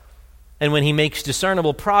well, and when he makes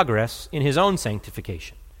discernible progress in his own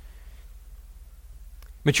sanctification.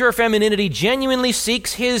 Mature femininity genuinely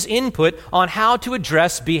seeks his input on how to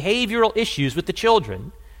address behavioral issues with the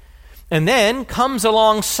children, and then comes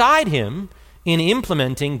alongside him in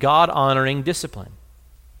implementing God-honoring discipline.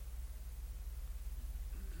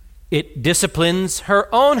 It disciplines her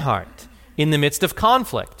own heart in the midst of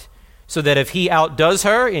conflict, so that if he outdoes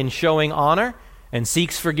her in showing honor and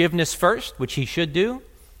seeks forgiveness first, which he should do,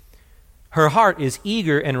 her heart is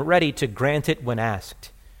eager and ready to grant it when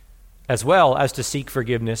asked, as well as to seek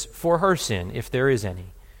forgiveness for her sin, if there is any.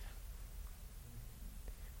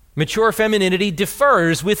 Mature femininity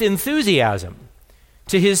defers with enthusiasm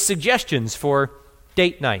to his suggestions for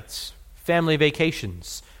date nights, family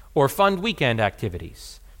vacations, or fun weekend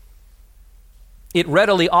activities. It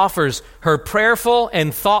readily offers her prayerful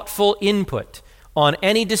and thoughtful input on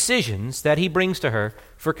any decisions that he brings to her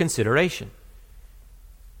for consideration.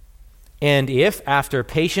 And if, after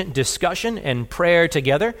patient discussion and prayer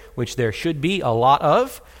together, which there should be a lot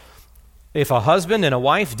of, if a husband and a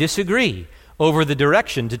wife disagree over the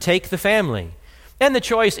direction to take the family, and the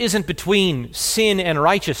choice isn't between sin and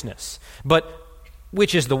righteousness, but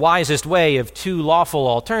which is the wisest way of two lawful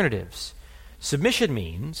alternatives, submission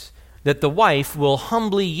means that the wife will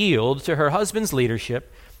humbly yield to her husband's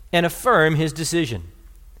leadership and affirm his decision,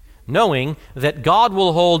 knowing that God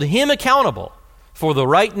will hold him accountable for the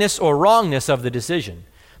rightness or wrongness of the decision,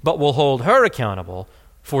 but will hold her accountable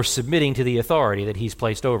for submitting to the authority that he's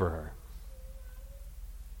placed over her.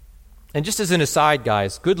 And just as an aside,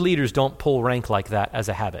 guys, good leaders don't pull rank like that as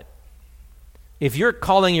a habit. If you're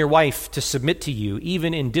calling your wife to submit to you,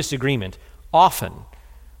 even in disagreement, often,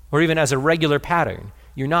 or even as a regular pattern,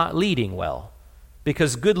 you're not leading well,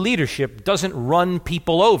 because good leadership doesn't run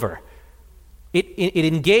people over. It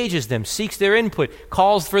engages them, seeks their input,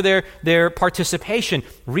 calls for their participation,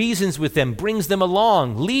 reasons with them, brings them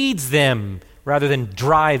along, leads them rather than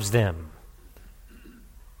drives them.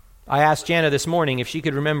 I asked Jana this morning if she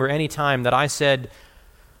could remember any time that I said,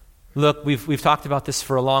 look, we've talked about this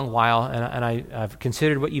for a long while, and I've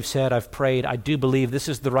considered what you've said, I've prayed, I do believe this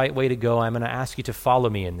is the right way to go, I'm going to ask you to follow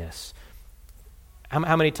me in this.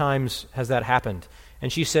 How many times has that happened? And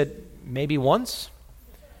she said, maybe once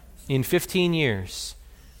in 15 years.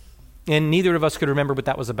 And neither of us could remember what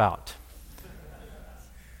that was about.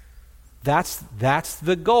 That's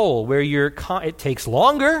the goal, where it takes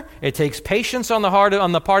longer, it takes patience on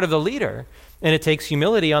the part of the leader, and it takes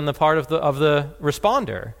humility on the part of the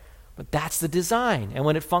responder. But that's the design. And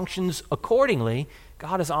when it functions accordingly,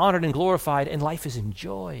 God is honored and glorified, and life is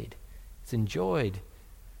enjoyed. It's enjoyed.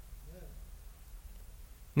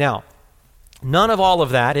 Now, none of all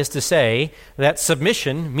of that is to say that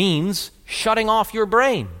submission means shutting off your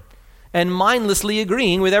brain and mindlessly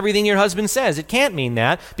agreeing with everything your husband says. It can't mean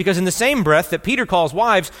that, because in the same breath that Peter calls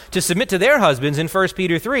wives to submit to their husbands in 1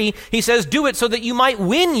 Peter 3, he says, do it so that you might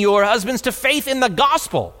win your husbands to faith in the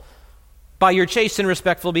gospel by your chaste and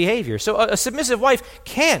respectful behavior. So a submissive wife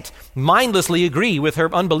can't mindlessly agree with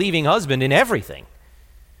her unbelieving husband in everything.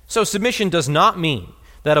 So submission does not mean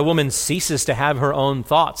that a woman ceases to have her own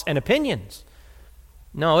thoughts and opinions.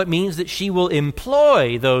 No, it means that she will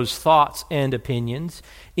employ those thoughts and opinions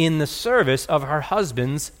in the service of her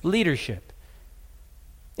husband's leadership.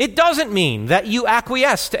 It doesn't mean that you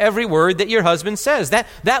acquiesce to every word that your husband says.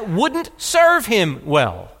 That wouldn't serve him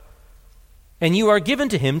well. And you are given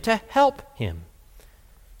to him to help him.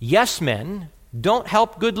 Yes, men don't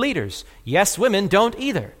help good leaders. Yes, women don't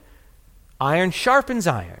either. Iron sharpens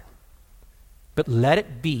iron. But let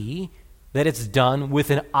it be that it's done with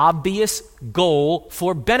an obvious goal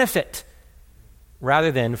for benefit rather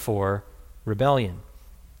than for rebellion.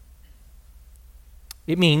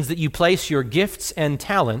 It means that you place your gifts and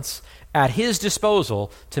talents at his disposal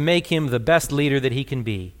to make him the best leader that he can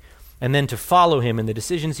be, and then to follow him in the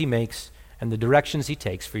decisions he makes and the directions he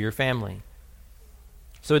takes for your family.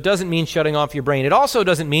 So it doesn't mean shutting off your brain. It also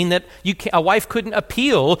doesn't mean that a wife couldn't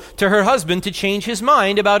appeal to her husband to change his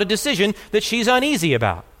mind about a decision that she's uneasy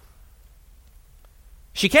about.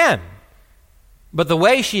 She can. But the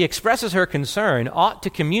way she expresses her concern ought to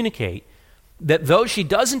communicate that though she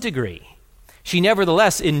doesn't agree, she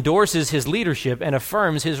nevertheless endorses his leadership and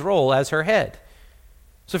affirms his role as her head.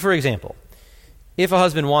 So for example, if a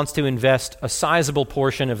husband wants to invest a sizable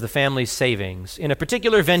portion of the family's savings in a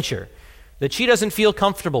particular venture that she doesn't feel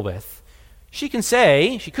comfortable with, she could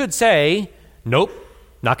say, nope,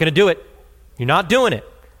 not going to do it. You're not doing it.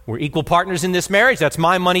 We're equal partners in this marriage. That's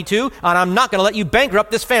my money too, and I'm not going to let you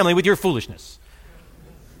bankrupt this family with your foolishness.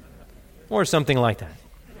 Or something like that.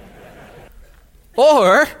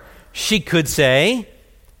 Or she could say,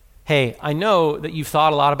 hey, I know that you've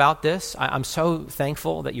thought a lot about this. I'm so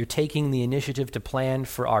thankful that you're taking the initiative to plan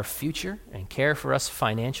for our future and care for us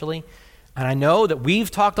financially. And I know that we've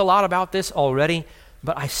talked a lot about this already,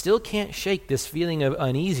 but I still can't shake this feeling of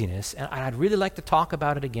uneasiness, and I'd really like to talk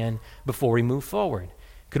about it again before we move forward.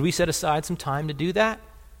 Could we set aside some time to do that?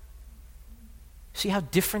 See how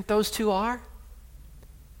different those two are?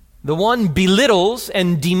 The one belittles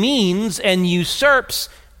and demeans and usurps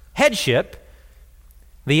headship.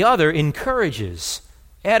 The other encourages,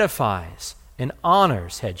 edifies, and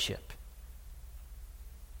honors headship.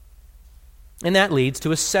 And that leads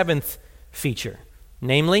to a seventh feature,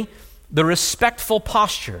 namely the respectful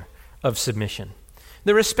posture of submission.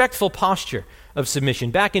 The respectful posture of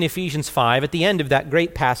submission. Back in Ephesians 5, at the end of that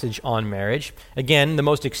great passage on marriage, again, the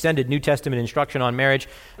most extended New Testament instruction on marriage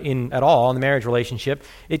at all, on the marriage relationship,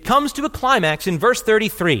 it comes to a climax in verse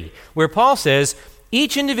 33, where Paul says,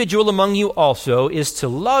 each individual among you also is to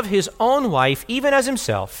love his own wife even as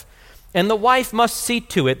himself, and the wife must see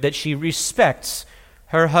to it that she respects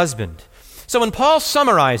her husband. So when Paul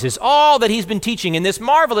summarizes all that he's been teaching in this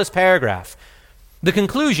marvelous paragraph, the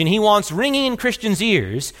conclusion he wants ringing in Christians'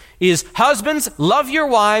 ears is, husbands, love your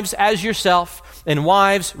wives as yourself, and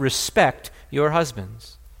wives, respect your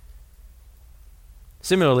husbands.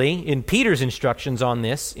 Similarly, in Peter's instructions on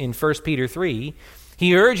this, in 1 Peter 3,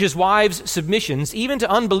 he urges wives' submissions even to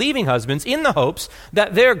unbelieving husbands in the hopes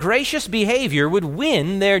that their gracious behavior would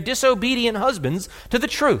win their disobedient husbands to the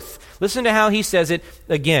truth. Listen to how he says it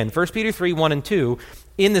again, 1 Peter 3, 1 and 2.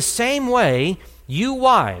 In the same way, You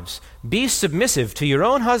wives, be submissive to your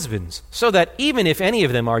own husbands, so that even if any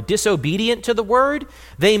of them are disobedient to the word,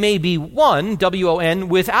 they may be won, W-O-N,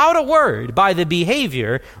 without a word by the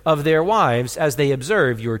behavior of their wives as they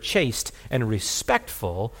observe your chaste and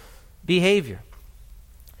respectful behavior.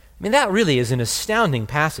 I mean, that really is an astounding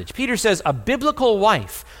passage. Peter says a biblical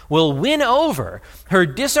wife will win over her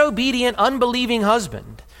disobedient, unbelieving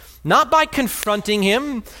husband, not by confronting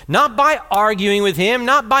him, not by arguing with him,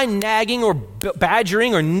 not by nagging or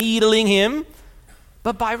badgering or needling him,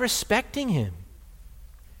 but by respecting him.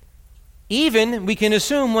 Even, we can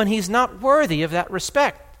assume, when he's not worthy of that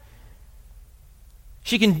respect.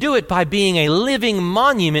 She can do it by being a living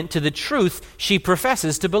monument to the truth she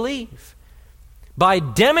professes to believe, by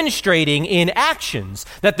demonstrating in actions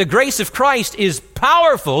that the grace of Christ is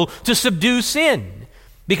powerful to subdue sin,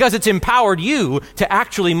 because it's empowered you to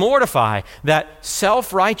actually mortify that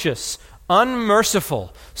self-righteous,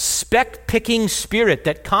 unmerciful, speck-picking spirit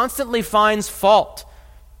that constantly finds fault,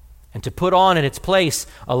 and to put on in its place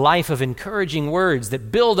a life of encouraging words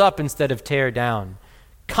that build up instead of tear down,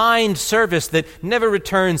 kind service that never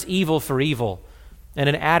returns evil for evil, and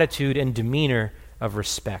an attitude and demeanor of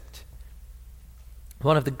respect.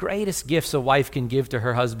 One of the greatest gifts a wife can give to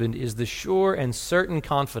her husband is the sure and certain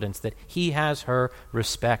confidence that he has her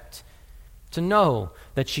respect, to know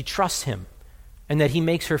that she trusts him and that he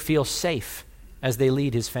makes her feel safe as they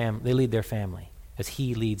lead their family, as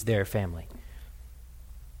he leads their family.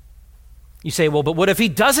 You say, well, but what if he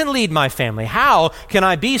doesn't lead my family? How can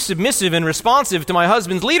I be submissive and responsive to my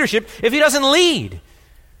husband's leadership if he doesn't lead?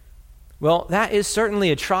 Well, that is certainly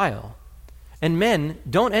a trial. And men,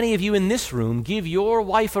 don't any of you in this room give your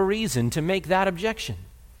wife a reason to make that objection.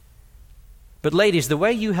 But ladies, the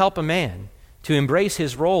way you help a man to embrace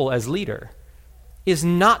his role as leader is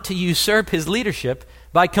not to usurp his leadership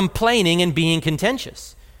by complaining and being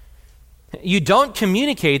contentious. You don't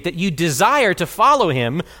communicate that you desire to follow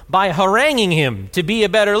him by haranguing him to be a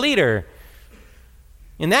better leader.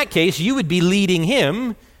 In that case, you would be leading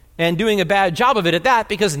him and doing a bad job of it at that,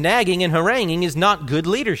 because nagging and haranguing is not good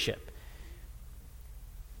leadership.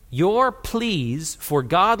 Your pleas for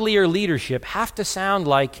godlier leadership have to sound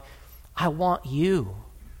like, I want you.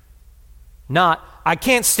 Not, I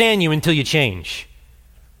can't stand you until you change.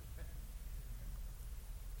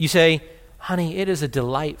 You say, honey, it is a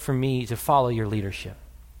delight for me to follow your leadership.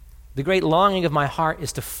 The great longing of my heart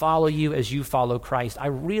is to follow you as you follow Christ. I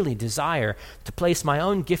really desire to place my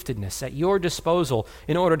own giftedness at your disposal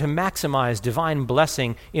in order to maximize divine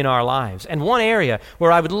blessing in our lives. And one area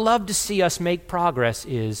where I would love to see us make progress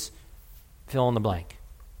is fill in the blank.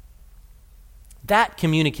 That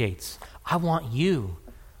communicates, I want you.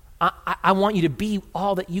 I want you to be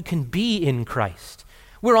all that you can be in Christ.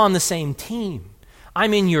 We're on the same team.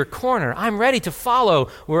 I'm in your corner. I'm ready to follow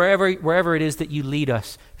wherever it is that you lead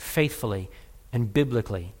us faithfully and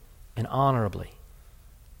biblically and honorably.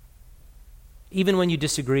 Even when you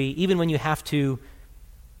disagree, even when you have to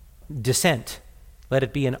dissent, let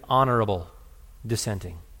it be an honorable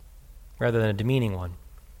dissenting rather than a demeaning one.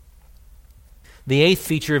 The eighth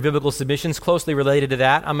feature of biblical submission is closely related to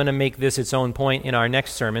that. I'm going to make this its own point in our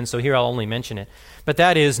next sermon, so here I'll only mention it. But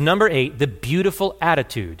that is, number 8, the beautiful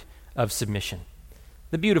attitude of submission.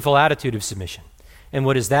 The beautiful attitude of submission. And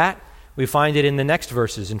what is that? We find it in the next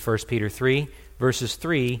verses in 1 Peter 3, verses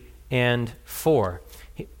 3 and 4.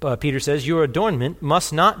 Peter says, your adornment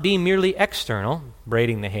must not be merely external,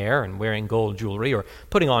 braiding the hair and wearing gold jewelry or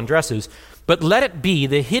putting on dresses, but let it be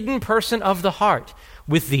the hidden person of the heart,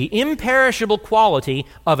 with the imperishable quality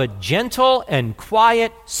of a gentle and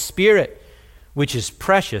quiet spirit, which is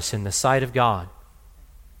precious in the sight of God.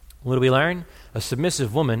 What do we learn? A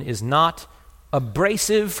submissive woman is not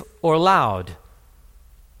abrasive or loud.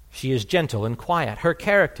 She is gentle and quiet. Her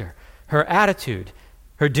character, her attitude,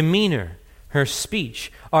 her demeanor, her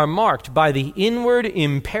speech are marked by the inward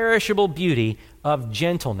imperishable beauty of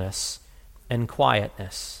gentleness and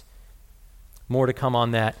quietness. More to come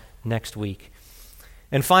on that next week.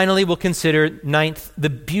 And finally, we'll consider, ninth, the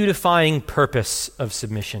beautifying purpose of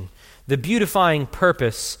submission. The beautifying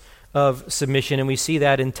purpose of submission, and we see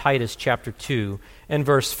that in Titus chapter 2 and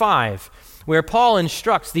verse 5, where Paul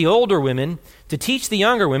instructs the older women to teach the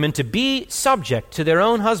younger women to be subject to their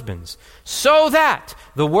own husbands, so that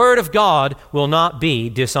the word of God will not be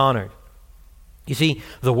dishonored. You see,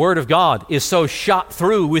 the Word of God is so shot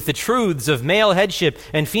through with the truths of male headship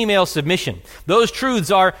and female submission. Those truths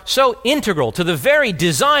are so integral to the very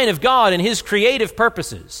design of God and His creative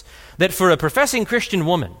purposes that for a professing Christian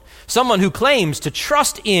woman, someone who claims to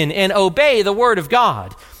trust in and obey the Word of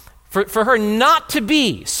God, for her not to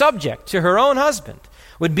be subject to her own husband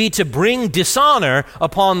would be to bring dishonor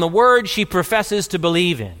upon the word she professes to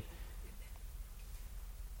believe in.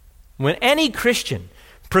 When any Christian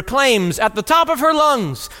proclaims at the top of her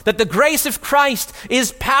lungs that the grace of Christ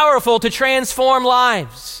is powerful to transform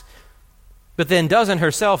lives, but then doesn't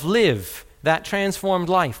herself live that transformed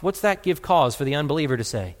life, what's that give cause for the unbeliever to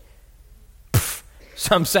say?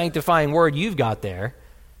 Some sanctifying word you've got there.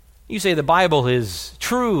 You say the Bible is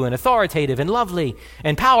true and authoritative and lovely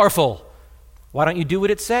and powerful. Why don't you do what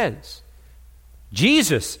it says?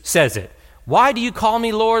 Jesus says it. Why do you call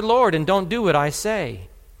me Lord, Lord, and don't do what I say?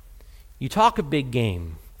 You talk a big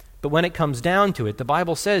game, but when it comes down to it, the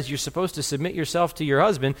Bible says you're supposed to submit yourself to your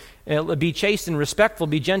husband, be chaste and respectful,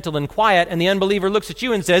 be gentle and quiet, and the unbeliever looks at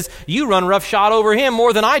you and says, you run roughshod over him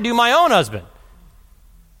more than I do my own husband.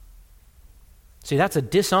 See, that's a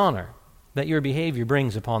dishonor that your behavior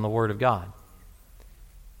brings upon the Word of God.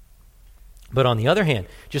 But on the other hand,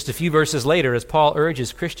 just a few verses later, as Paul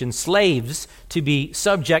urges Christian slaves to be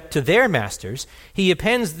subject to their masters, he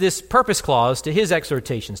appends this purpose clause to his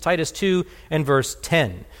exhortations, Titus 2 and verse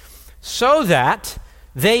 10, so that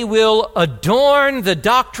they will adorn the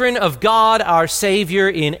doctrine of God our Savior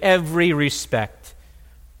in every respect.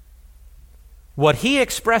 What he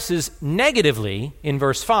expresses negatively in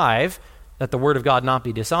verse 5, that the Word of God not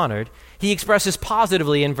be dishonored, he expresses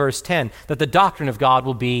positively in verse 10, that the doctrine of God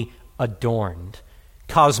will be adorned.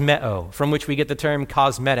 Cosmeo, from which we get the term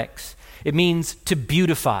cosmetics. It means to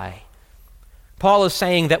beautify. Paul is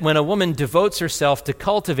saying that when a woman devotes herself to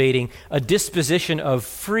cultivating a disposition of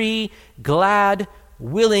free, glad,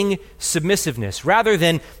 willing submissiveness, rather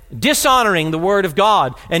than dishonoring the Word of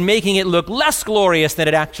God and making it look less glorious than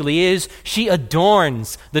it actually is, she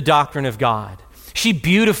adorns the doctrine of God. She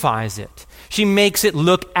beautifies it. She makes it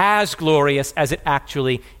look as glorious as it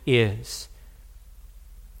actually is.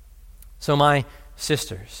 So my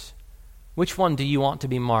sisters, which one do you want to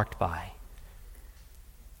be marked by?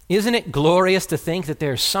 Isn't it glorious to think that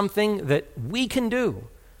there's something that we can do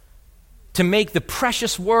to make the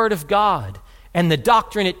precious Word of God and the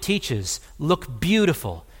doctrine it teaches look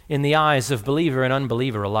beautiful in the eyes of believer and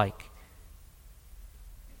unbeliever alike?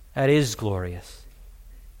 That is glorious.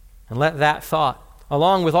 And let that thought,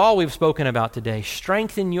 along with all we've spoken about today,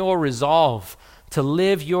 strengthen your resolve to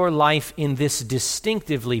live your life in this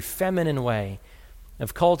distinctively feminine way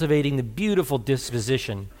of cultivating the beautiful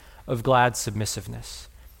disposition of glad submissiveness.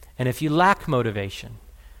 And if you lack motivation,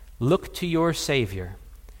 look to your Savior,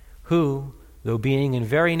 who, though being in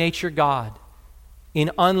very nature God,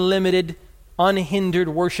 in unlimited, unhindered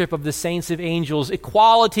worship of the saints of angels,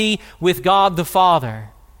 equality with God the Father,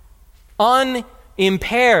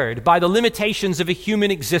 unimpaired by the limitations of a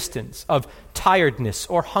human existence, of tiredness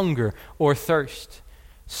or hunger or thirst,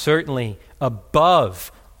 certainly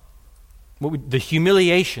above the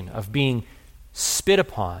humiliation of being spit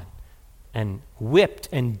upon and whipped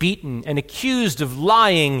and beaten and accused of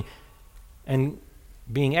lying and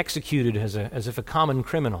being executed as if a common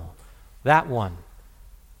criminal. That one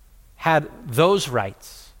had those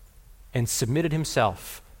rights and submitted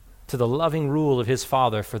himself to the loving rule of his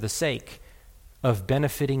Father for the sake of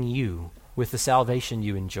benefiting you with the salvation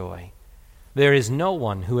you enjoy. There is no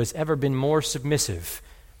one who has ever been more submissive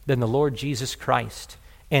than the Lord Jesus Christ,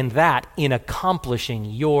 and that in accomplishing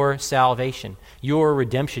your salvation, your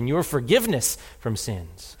redemption, your forgiveness from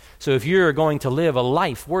sins. So if you're going to live a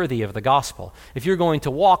life worthy of the gospel, if you're going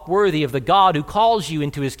to walk worthy of the God who calls you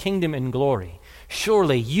into his kingdom and glory,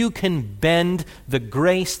 surely you can bend the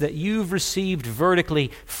grace that you've received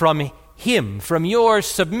vertically from him, from your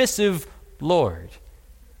submissive Lord.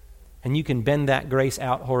 And you can bend that grace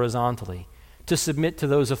out horizontally to submit to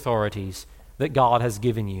those authorities that God has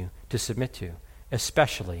given you to submit to,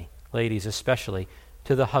 especially, ladies, especially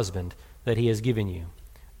to the husband that he has given you,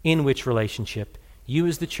 in which relationship you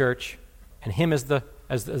as the church and him as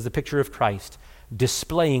the picture of Christ,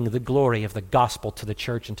 displaying the glory of the gospel to the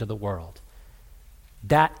church and to the world.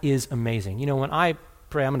 That is amazing. You know, when I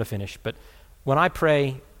pray, I'm going to finish, but when I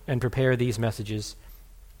pray and prepare these messages,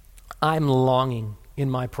 I'm longing in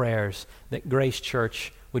my prayers that Grace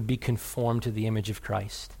Church would be conformed to the image of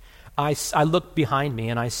Christ. I look behind me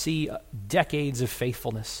and I see decades of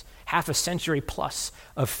faithfulness, half a century plus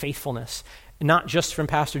of faithfulness, not just from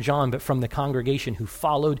Pastor John, but from the congregation who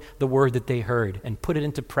followed the word that they heard and put it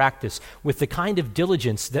into practice with the kind of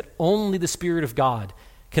diligence that only the Spirit of God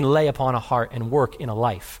can lay upon a heart and work in a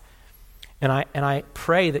life. And I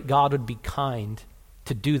pray that God would be kind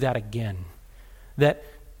to do that again. That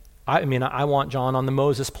I want John on the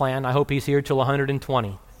Moses plan. I hope he's here till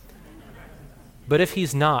 120. But if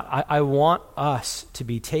he's not, I want us to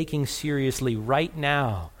be taking seriously right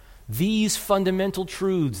now these fundamental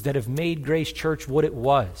truths that have made Grace Church what it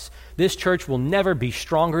was. This church will never be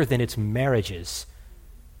stronger than its marriages.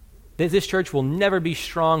 This church will never be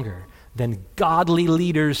stronger than godly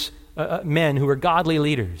leaders, men who are godly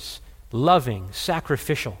leaders, loving,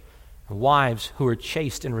 sacrificial, wives who are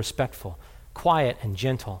chaste and respectful, quiet and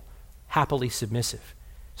gentle, happily submissive,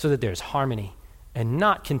 so that there's harmony and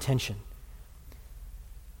not contention.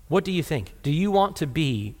 What do you think? Do you want to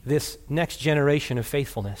be this next generation of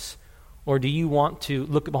faithfulness, or do you want to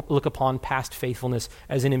look upon past faithfulness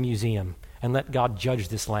as in a museum and let God judge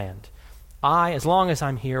this land? I, as long as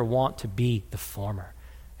I'm here, want to be the former.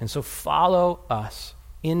 And so follow us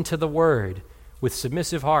into the Word with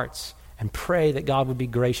submissive hearts and pray that God would be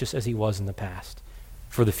gracious as he was in the past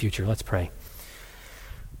for the future. Let's pray.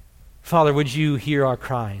 Father, would you hear our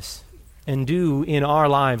cries and do in our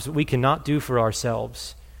lives what we cannot do for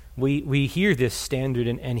ourselves? We hear this standard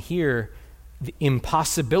and hear the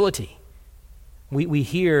impossibility. We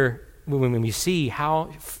hear when we see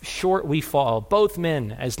how short we fall, both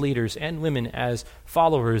men as leaders and women as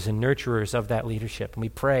followers and nurturers of that leadership. And we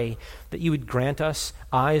pray that you would grant us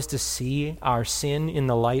eyes to see our sin in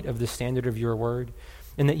the light of the standard of your word,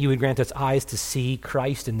 and that you would grant us eyes to see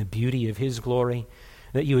Christ in the beauty of his glory,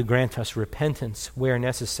 that you would grant us repentance where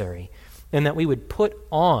necessary, and that we would put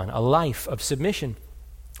on a life of submission,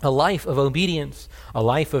 a life of obedience, a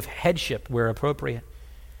life of headship where appropriate,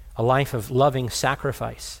 a life of loving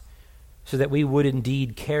sacrifice, so that we would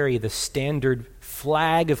indeed carry the standard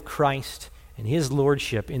flag of Christ and his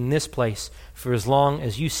lordship in this place for as long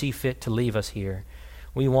as you see fit to leave us here.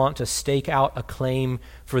 We want to stake out a claim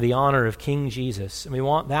for the honor of King Jesus, and we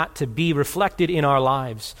want that to be reflected in our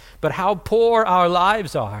lives. But how poor our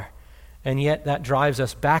lives are, and yet that drives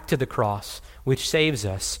us back to the cross, which saves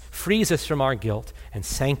us, frees us from our guilt, and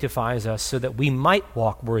sanctifies us so that we might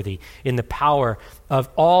walk worthy in the power of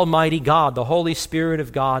Almighty God, the Holy Spirit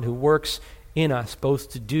of God, who works in us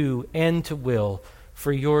both to do and to will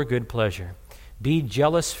for your good pleasure. Be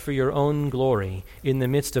jealous for your own glory in the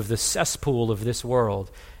midst of the cesspool of this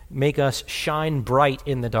world. Make us shine bright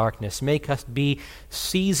in the darkness. Make us be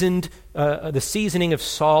seasoned, the seasoning of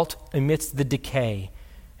salt amidst the decay.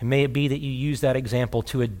 And may it be that you use that example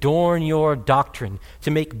to adorn your doctrine, to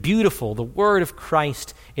make beautiful the word of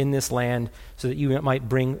Christ in this land, so that you might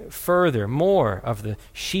bring further more of the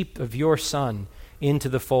sheep of your Son into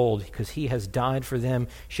the fold, because he has died for them,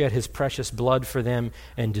 shed his precious blood for them,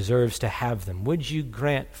 and deserves to have them. Would you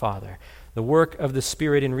grant, Father, the work of the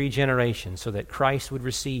Spirit in regeneration, so that Christ would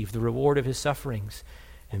receive the reward of his sufferings?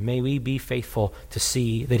 And may we be faithful to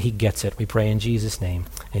see that he gets it. We pray in Jesus' name.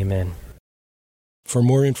 Amen. For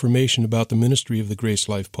more information about the ministry of the Grace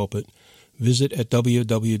Life Pulpit, visit at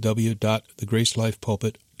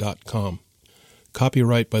www.thegracelifepulpit.com.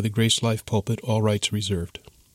 Copyright by the Grace Life Pulpit, all rights reserved.